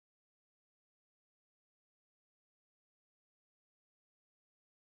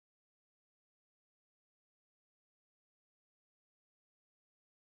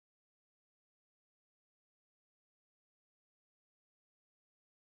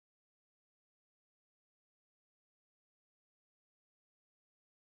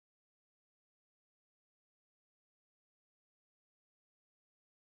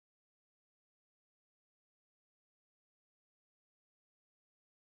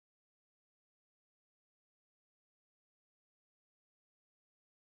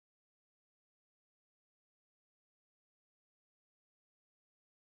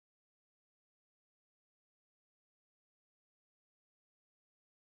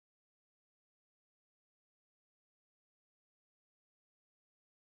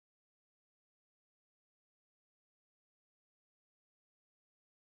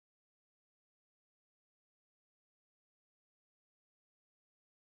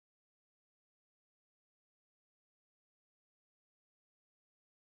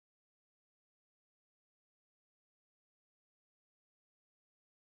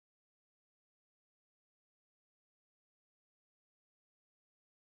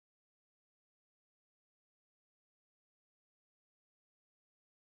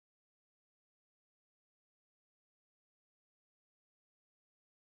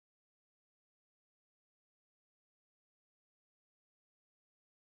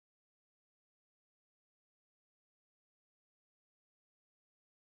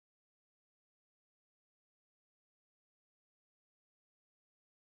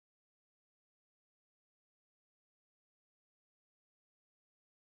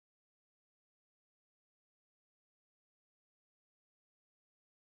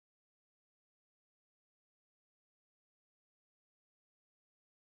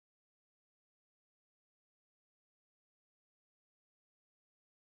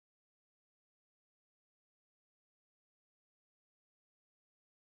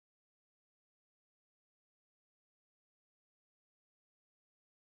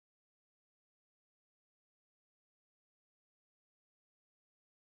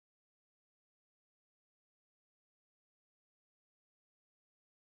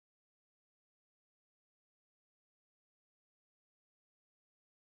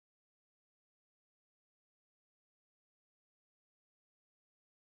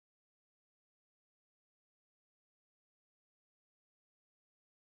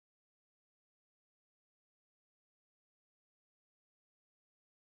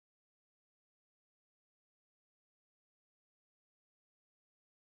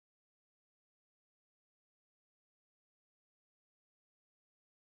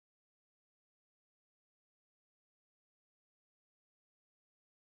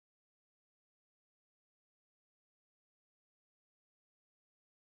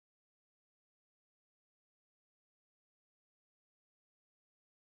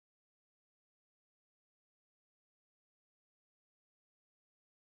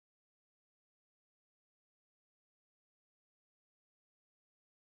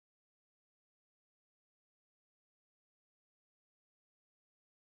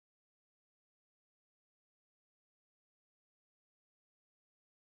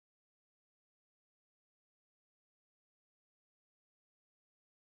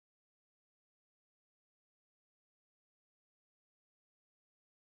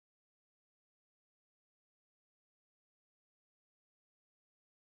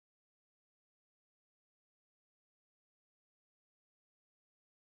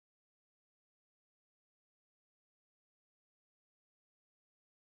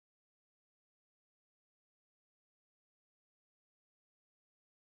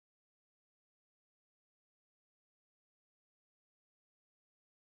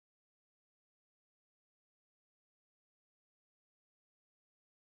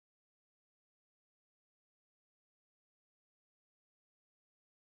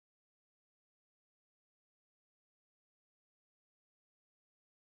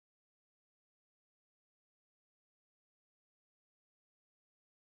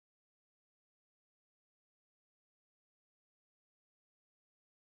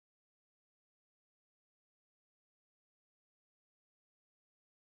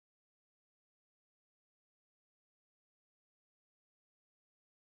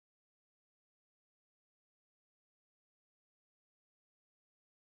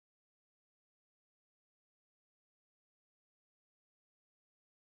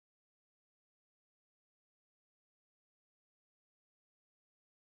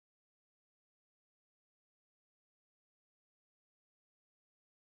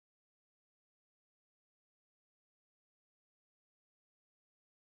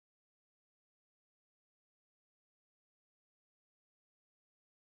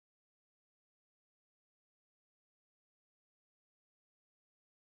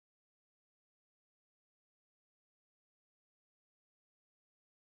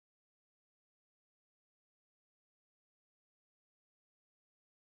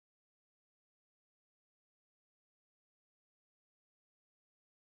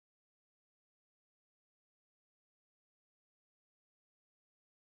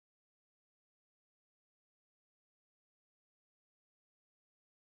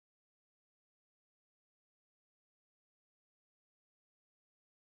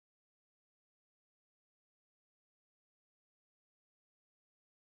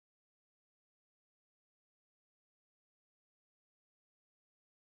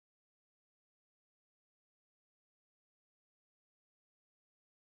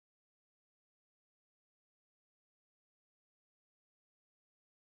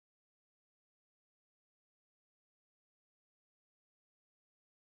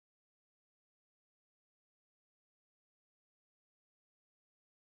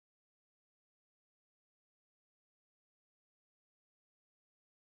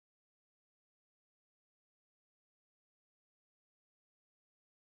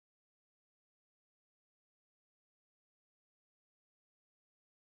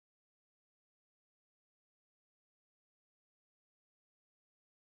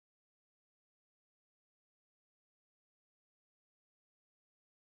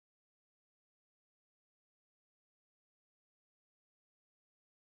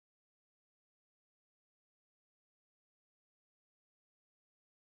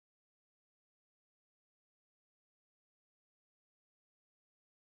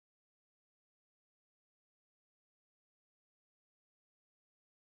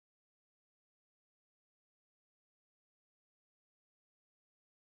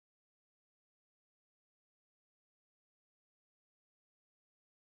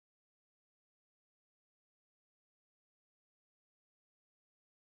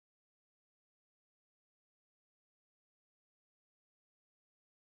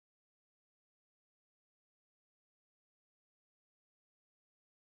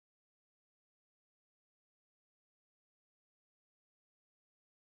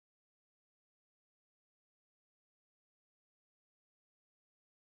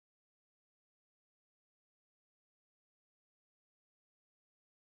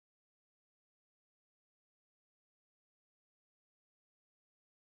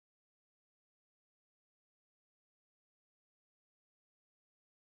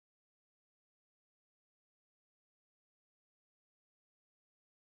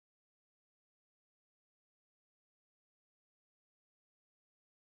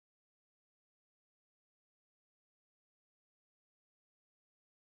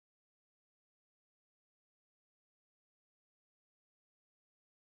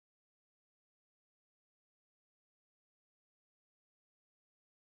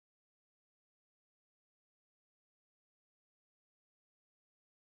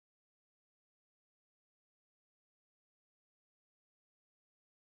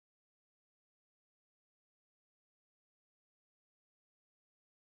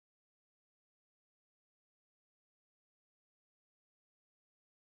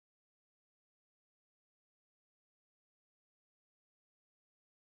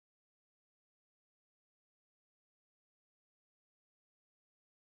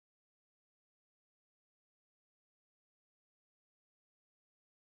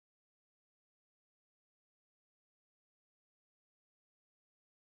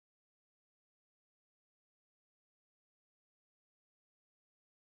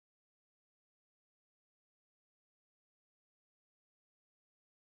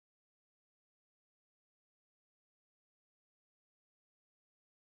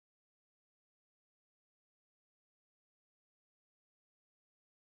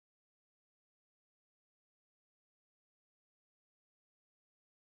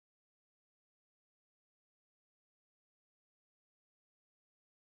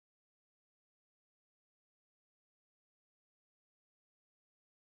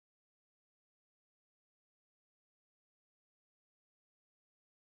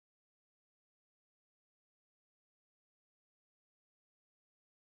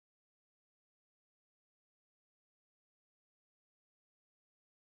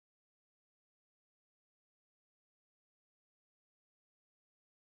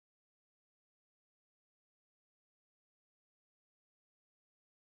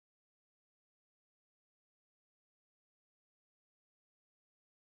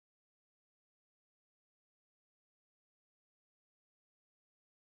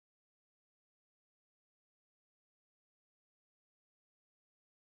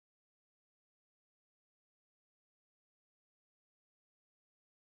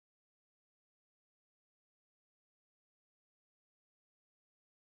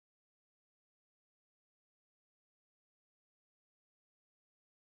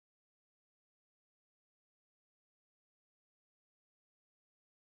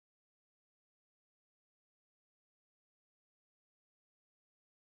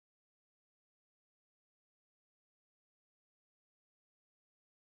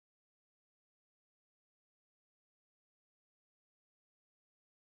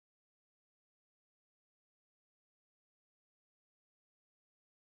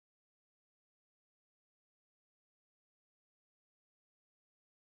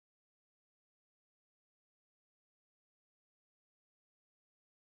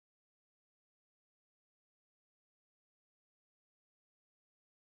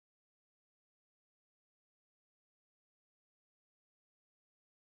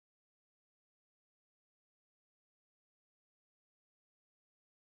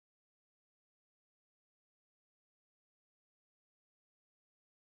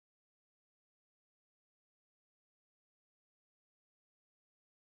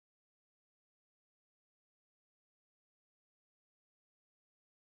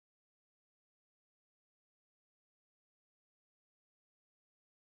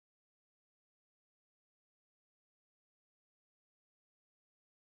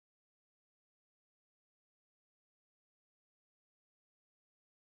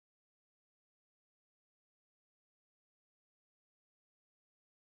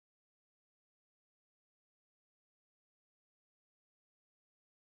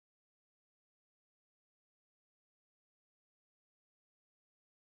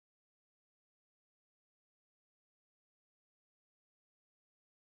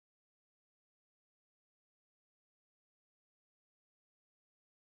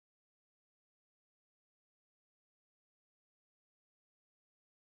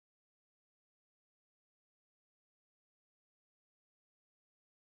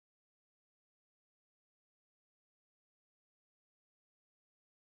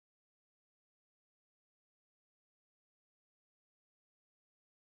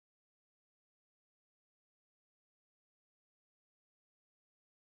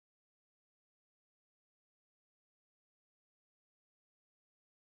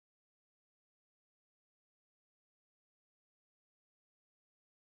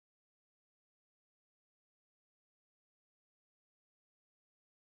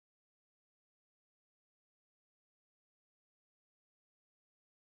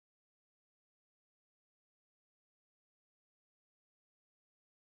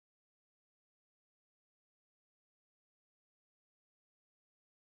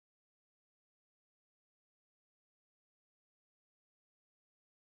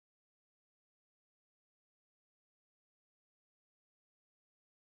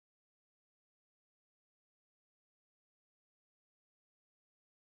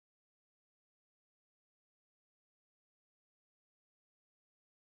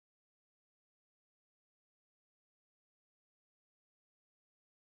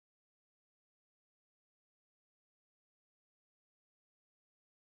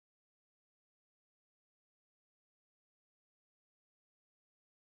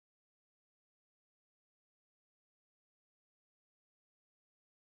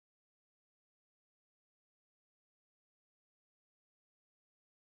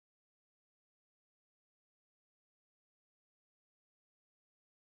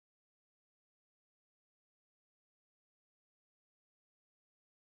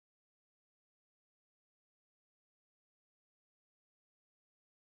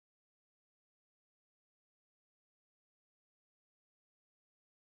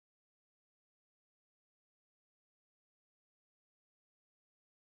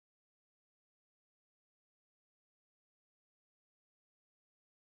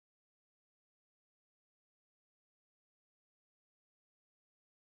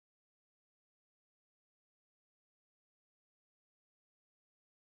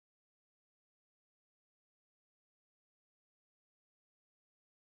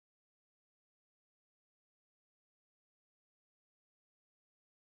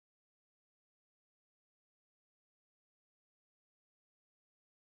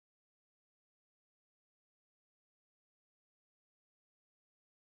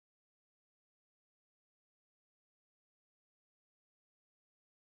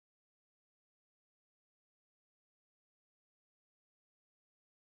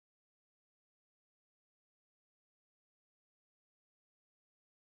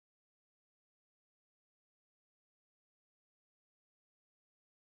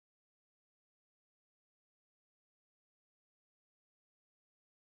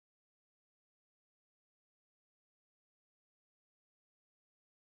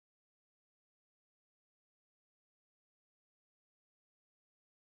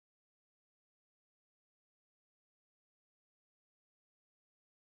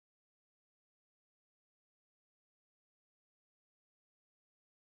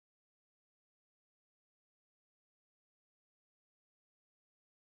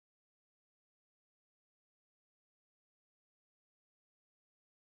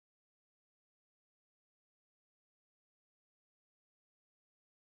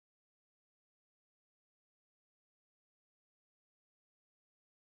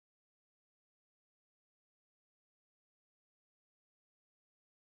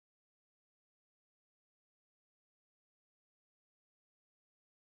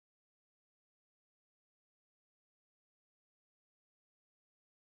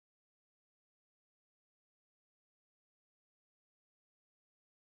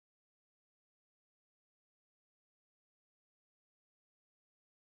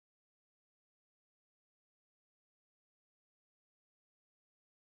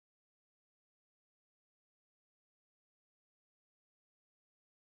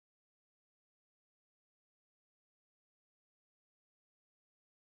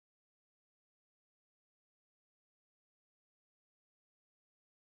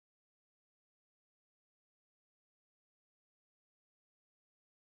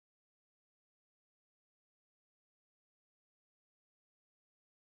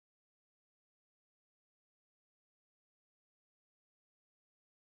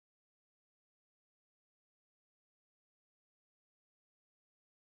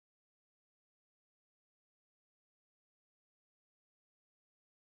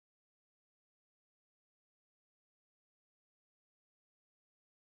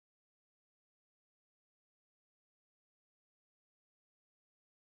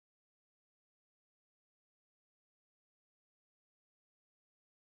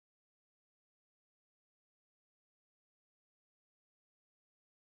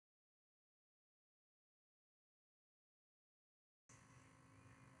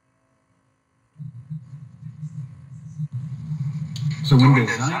 So when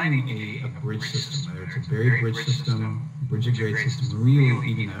designing a bridge system, whether it's a buried bridge system, bridge and grade system, or really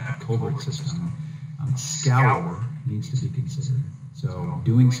even a culvert system, scour needs to be considered. So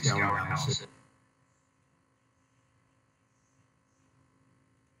doing scour analysis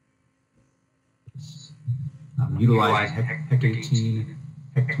utilizing HEC 18,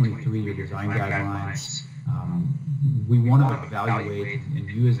 HEC 23, your design guidelines. We want to evaluate, and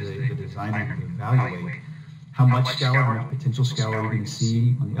you as the designer to evaluate how much scour, how much potential scour you're going to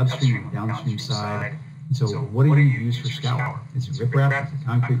see on the upstream and the downstream side. And so what do you use for scour? Is it riprap? Is it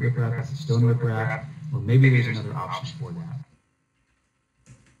concrete riprap? Is it stone riprap? Or maybe there's another option for that.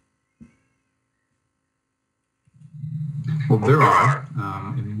 Well, there are,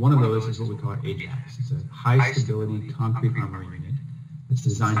 and one of those is what we call AJAX. It's a high-stability concrete armor unit that's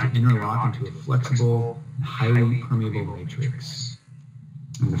designed to interlock into a flexible and highly permeable matrix.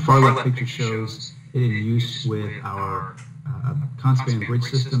 And the far left picture shows it in use with our conspan bridge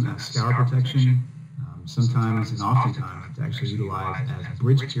system as scour protection. Sometimes and oftentimes it's actually utilized as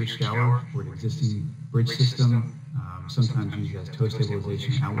bridge pier scour for an existing bridge system. Sometimes used as toe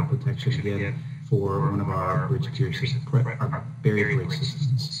stabilization, outlet protection again for one of our bridge pier systems, our buried bridge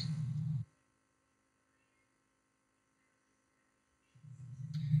systems.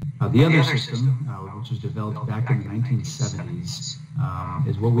 The other system, which was developed back in the 1970s,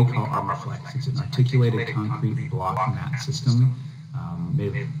 is what we call ArmorFlex. It's an articulated concrete block mat system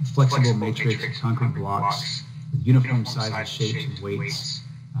made of flexible matrix of concrete blocks with uniform sizes, shapes, and weights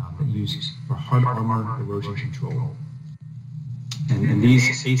that used for hard armor erosion control. And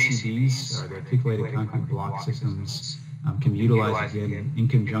these ACBs, or the articulated concrete block systems, can be utilized again in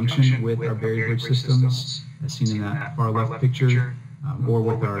conjunction with our buried bridge systems, as seen in that far left picture, or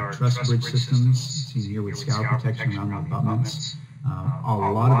with our truss bridge systems, seen here with scour protection around the abutments. A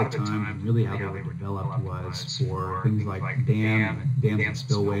lot of the time, and really how they were developed was for things like dams and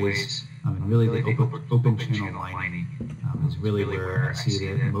spillways, and really the open channel lining is really where I see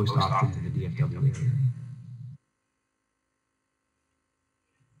it most often in the DFW area.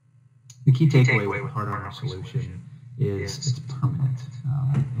 The key takeaway with a hard armor solution is it's permanent.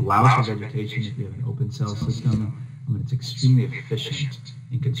 Allows for vegetation if you have an open cell system. It's extremely efficient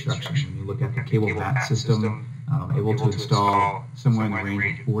in construction. When you look at the cable mat system, able to install somewhere in the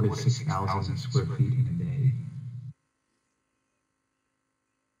range of 4,000 to 6,000 square feet in a day.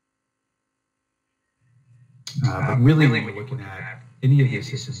 But really, when you're looking at any of these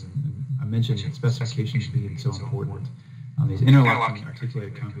systems, and I mentioned specifications being so important. These interlocking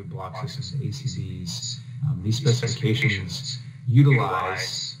articulated concrete block systems, the ACBs, these specifications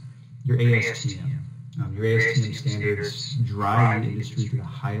utilize your ASTM. Your ASTM standards drive the industry to the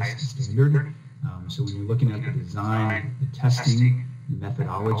highest standard. So when you're looking at the design, the testing, the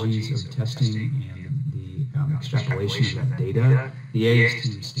methodologies of testing, and the extrapolation of that data, the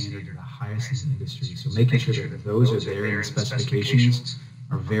ASTM standards are the highest in the industry. So making sure that those are there in the specifications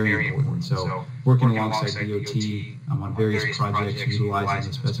are very important. So working alongside DOT on various projects, utilizing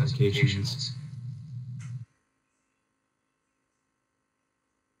the specifications.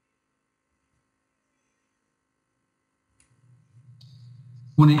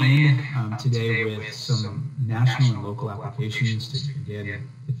 I want to end today with some national and local applications to, again,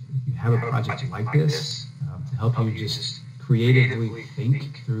 if you have a project like this, to help you just creatively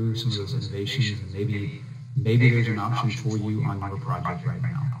think through some of those innovations, and maybe there's an option for you on your project right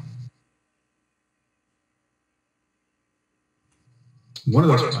now. One of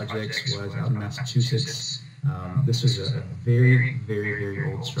those projects was out in Massachusetts. This was a very, very,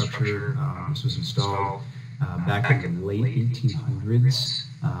 very old structure. This was installed back in the late 1800s.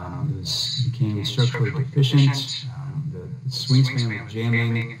 It became structurally deficient. The swing span was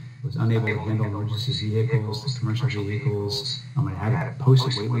jamming. Was unable to handle emergency vehicles, the commercial vehicles. It had a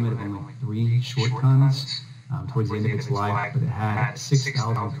posted weight limit of only 3 short tons towards the end of its life, but it had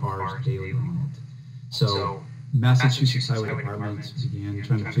 6,000 cars daily on it. So Massachusetts Highway Department began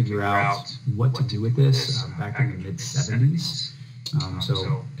trying to figure out what to do with this back in the mid-70s. So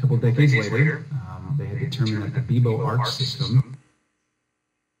a couple of decades later, they had determined that the Bebo arch system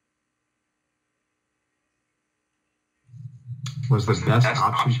was the best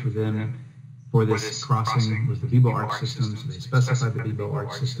option for them for this crossing, was the Bebo arch system. So they specified the Bebo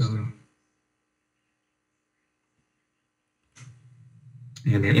arch system.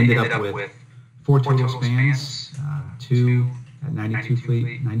 And they ended up with 4 total spans, 2 at 92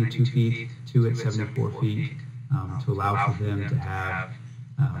 feet, 2 at 74 feet, to allow for them to have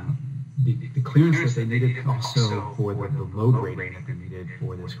the clearance that they needed, also for the load rating that they needed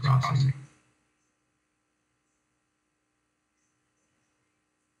for this crossing.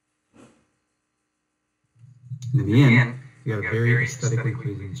 In the end, you got a very aesthetically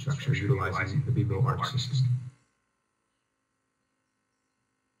pleasing structure utilizing the Bevo arch system.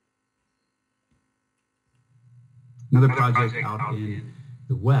 Another project out in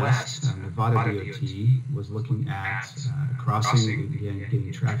the west, Nevada DOT was looking at crossing, again,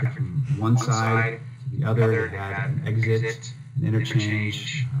 getting traffic from one side to the other. They had an exit, an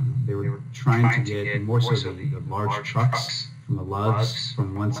interchange. They were trying to get more so the large trucks from the Loves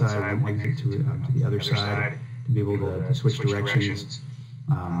from one side, one exit to the other side, to be able to switch directions.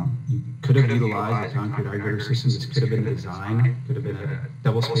 You could have utilized a concrete arc system. This could have been designed, could have been a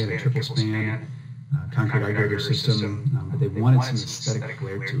double span, a triple span, concrete arc system, but they wanted some aesthetic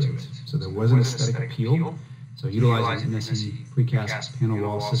flair to it. So there was an aesthetic appeal. So utilizing MSE precast panel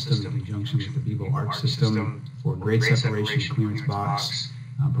wall system in conjunction with the Bevo arch system for grade separation clearance box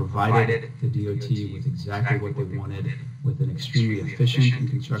provided the DOT with exactly what they wanted, with an extremely efficient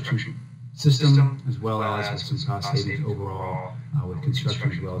construction system, as well as with some cost savings overall with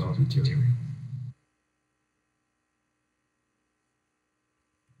construction as well as with material.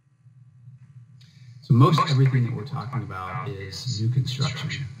 So most everything that we're talking about is new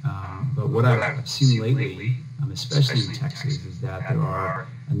construction, but what I've seen lately, especially in Texas, is that there are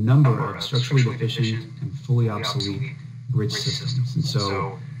a number of structurally deficient and fully obsolete bridge systems, and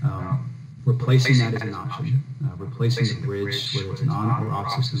so replacing that is an option. Replacing the bridge, whether it's an on or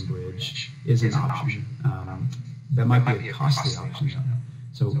off system bridge, is an option. That might be a costly option though.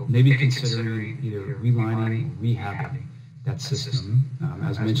 So maybe considering either relining or rehabbing that system,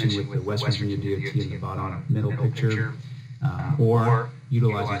 as mentioned with the West Virginia DOT in the bottom middle picture, or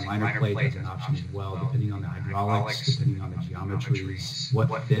utilizing liner plate as an option as well, depending on the hydraulics, depending on the geometries,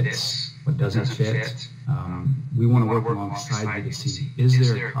 what fits, what doesn't fit. We want to work alongside you to see, is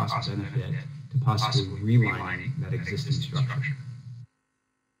there a cost benefit to possibly relining that existing structure?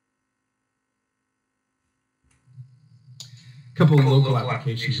 A couple of local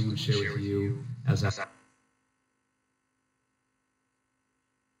applications I want to share with you as a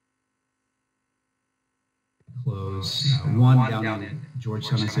close. One down in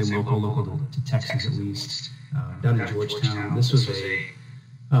Georgetown, I say local to Texas at least, down in Georgetown. This was a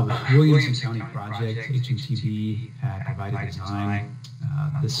Williamson County project. HMTB had provided design.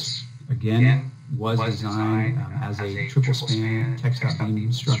 This, again, was designed as a triple span textile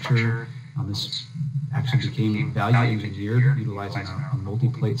beam structure. This actually became value engineered utilizing a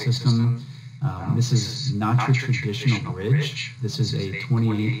multi-plate system. This is not your traditional bridge. This is a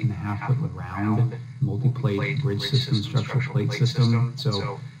 28.5-foot round multi-plate bridge system, structural plate system.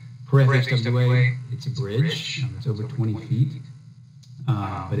 So per FHWA, it's a bridge. It's over 20 feet,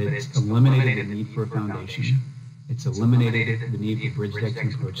 but it's eliminated the need for a foundation. It's eliminated the need for bridge decks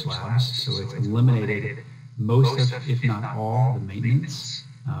and approach slabs. So it's eliminated most of, if not all, the maintenance.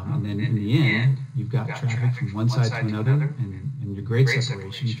 And then in the end, you've got traffic from one side to another, and your grade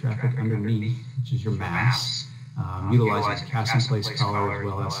separation, traffic underneath, which is your mass, utilizing a cast-in-place collar as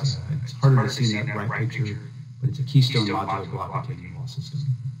well as, it's harder to see in that right picture, but it's a keystone modular block retaining wall system.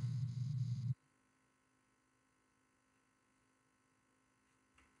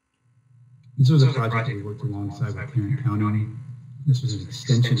 This was a project that we worked alongside with Tarrant County. This was an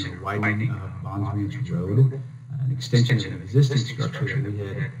extension and widening of Bonds Ranch Road, an extension of an existing structure that we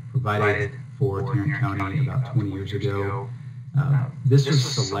had provided for Tarrant County about 20 years ago. This was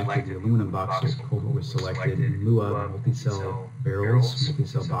selected, the aluminum box culvert was selected in lieu of multi-cell barrels,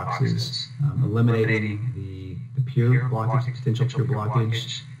 multi-cell boxes, eliminating the pier blockage, potential pier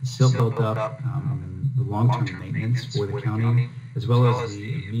blockage, the silt built up, and then the long-term maintenance for the county, as well as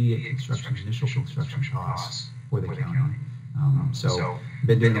the immediate construction, initial construction costs for the county. So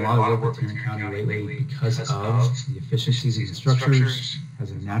been doing a lot of work with Tarrant County lately because of the efficiencies in the structures,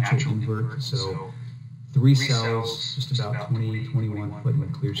 has a natural invert, so 3 cells, just about 21 foot in the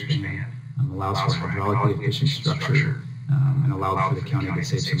clear span, allows for a hydraulically efficient structure and allowed for the county to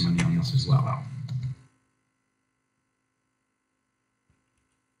save some money on this as well.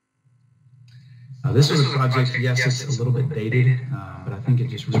 This was a project, yes, it's a little bit dated, but I think it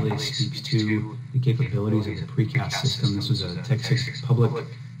just really speaks to the capabilities of the precast system. This was a Texas Public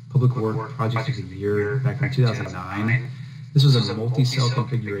Work Project of the Year back in 2009. This was a multi-cell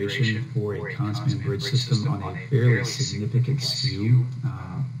configuration for a conspan bridge system on a fairly significant skew.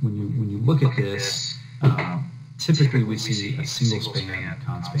 When you look at this, typically we see a single span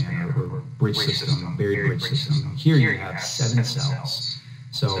conspan or bridge system, buried bridge system. Here you have 7 cells.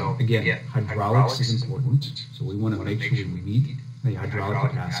 So again, hydraulics is important. So we want to make sure we meet the hydraulic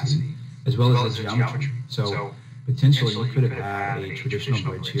capacity as well as the geometry. So potentially you could have had a traditional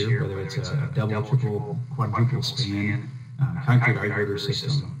bridge here, whether it's a double, triple, quadruple span, concrete arch girder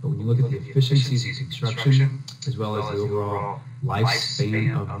system. But when you look at the efficiencies in construction, as well as the overall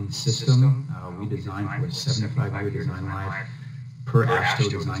lifespan of the system, we designed for a 75-year design life per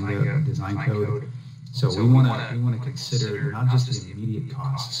AASHTO design code. So we want to consider not just the immediate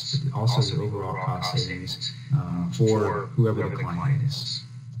costs, but also the overall cost savings for whoever the client is.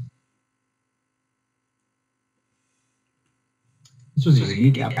 This was a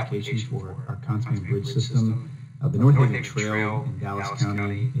unique application for our Content Bridge system. The North Haven Trail in Dallas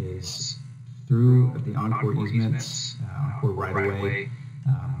County is through the Encore easements, Encore right-of-way.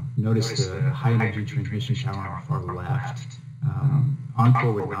 Notice the high-energy transmission tower on the far left.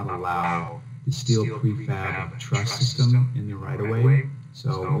 Encore would not allow the steel prefab truss system in the right-of-way,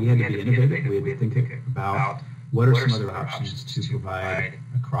 so we had to be innovative. We had to think about what are some other options to provide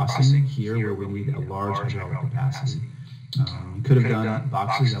a crossing here where we need a large hydraulic capacity. You could have done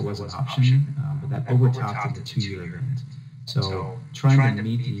boxes, that was an option, but that overtopped in the 2-year event. So trying to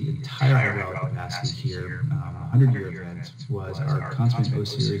meet the entire hydraulic capacity here, 100-year event, was our Consummate O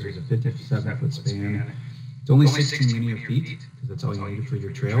Series. It was a 57-foot span. It's only 16 linear feet, because that's all you needed for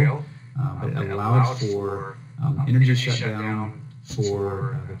your trail, but it allowed for energy shutdown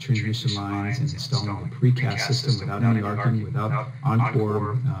for the transmission lines and installing the precast system without any arcing, without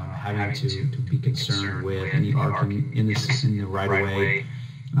Encore having to be concerned with any arcing in the right-of-way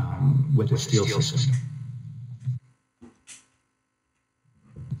with the steel system.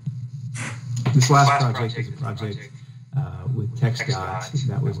 This last project is a project with TxDOT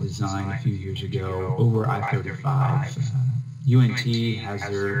that was designed a few years ago over I-35. UNT has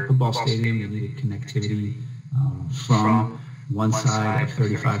their football stadium. They needed connectivity from one side of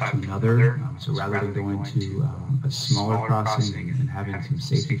 35 to another. So rather than going to a smaller crossing and having some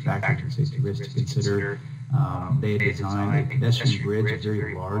safety factors and safety risks to consider, they had designed a pedestrian bridge, a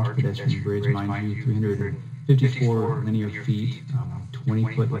very large pedestrian bridge, mind you, 354 linear feet,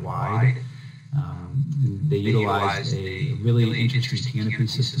 20 foot wide. They utilized a really interesting canopy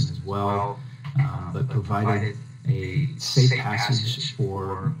system as well, but provided a safe passage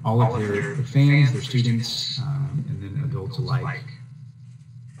for all of their fans, their students, and then adults alike.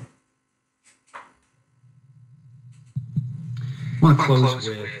 I want to close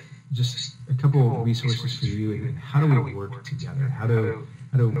with just a couple of resources for you and how do we work together? How do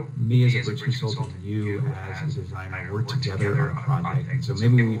me as a bridge consultant and you as a designer work together on a project? And so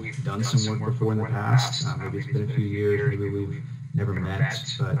maybe we've done some work before in the past, maybe it's been a few years, maybe we've never met,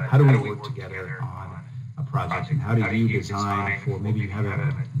 but how do we work together on a project, and how do you design for, maybe you have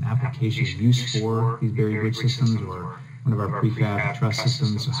an application use for these buried bridge systems or one of our prefab truss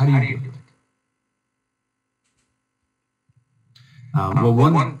systems, so how do you do it? Well,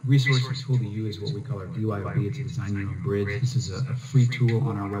 one resource and tool to use is what we call our DYOB. It's a Design Your Own Bridge. This is a free tool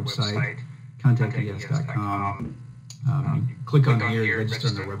on our website, contechdes.com. You click on here, you register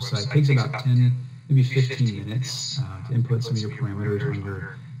on the website. It takes about 10, maybe 15 minutes to input some of your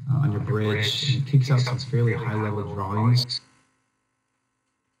parameters on your bridge, and it kicks out some fairly high-level drawings.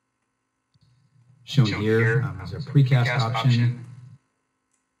 Shown here is our precast option.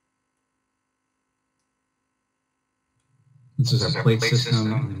 This is our plate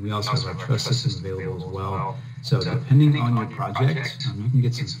system, and then we also have our truss system available as well. So depending on your project, you can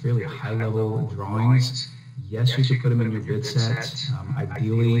get some fairly high-level drawings. Yes, you could put them in your bid set.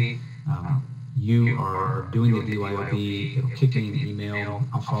 Ideally, you are doing the DYOB, it'll kick me an email,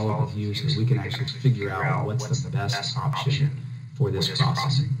 I'll follow up with you so that we can actually figure out what's the best option for this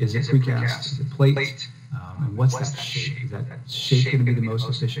crossing. Is it precast? Is it plate? And what's that shape? Is that shape going to be the most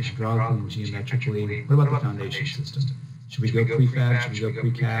efficient hydraulically and geometrically? What about the foundation system? Should we go prefab? Should we go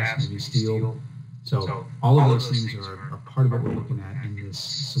precast? Maybe steel? So all of those things are part of what we're looking at in this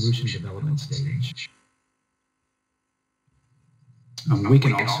solution development stage. We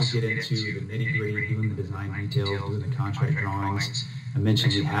can also get into the nitty-gritty, doing the design details, doing the contract drawings. I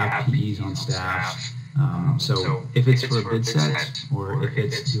mentioned we have PEs on staff. So if it's for a bid set, or if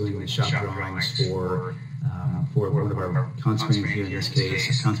it's doing the shop drawings for one of our constraints here, in this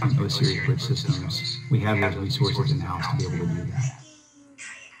case, Constraint O Series bridge systems, we have those resources in-house to be able to do that.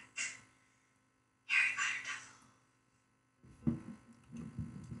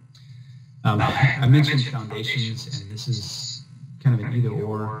 I mentioned foundations, and this is kind of an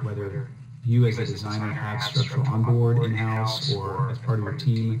either-or, whether you as a designer have structural on board in-house or as part of your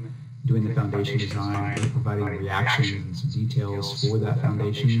team doing the foundation design, providing reactions and details for that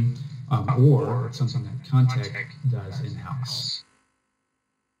foundation, or it's something that Contech does in-house.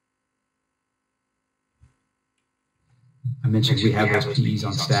 I mentioned we have those PEs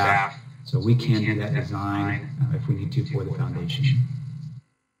on staff, so we can do that design if we need to for the foundation.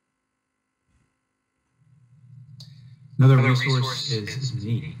 Another resource is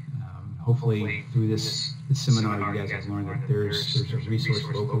me. Hopefully through this seminar, you guys have learned that there's a resource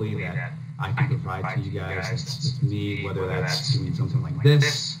locally that I can provide to you guys. That's me, whether that's doing something like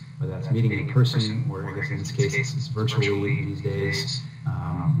this, whether that's meeting in person, or I guess in this case it's virtually these days.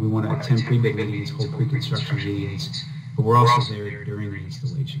 We want to attend pre-bid meetings, hold pre-construction meetings, but we're also there during the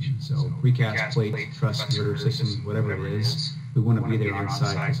installation. So precast, plate, truss, girder systems, whatever it is, we want to be there on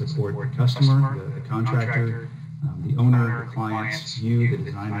site to support the customer, the contractor, the owner, the clients, you, the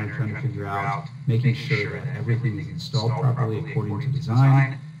designer, trying to figure out, making sure that everything is installed properly according to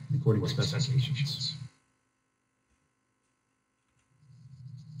design and according to specifications.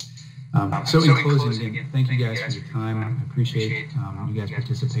 So in closing, again, thank you guys for your time. I appreciate you guys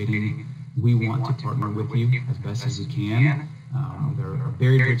participating. We want to partner with you as best as we can. There are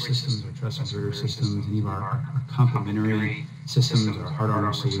buried bridge systems, our truss and girder systems, any of our complementary systems, our hard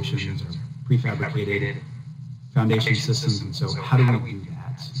armor solutions, our prefabricated foundation systems. And so how do we do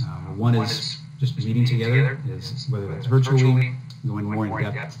that? One is just meeting together, is whether that's virtually, going more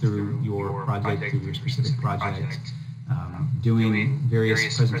in depth through your project, through your specific project, doing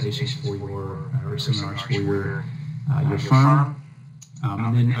various presentations for your, or seminars for your firm,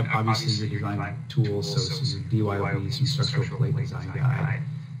 and then obviously your design tools, so your DYOB, some structural plate design guide,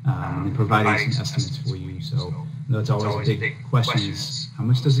 and then providing some estimates for you. So that's always a big question is, how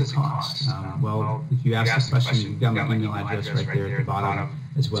much does it cost? Well, if you ask the question, you've got my email address right there at the bottom,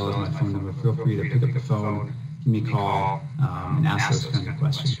 as well as my phone number. Feel free to pick up the phone, give me a call, and ask those kinds of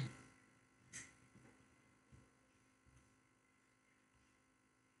questions.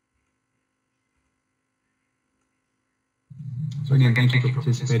 So again, thank you for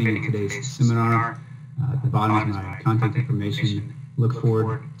participating in today's seminar. At the bottom is my contact information. Look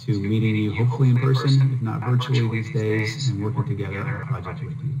forward to meeting you, hopefully in person, if not virtually these days, and working together on a project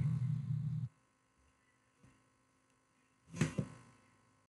with you.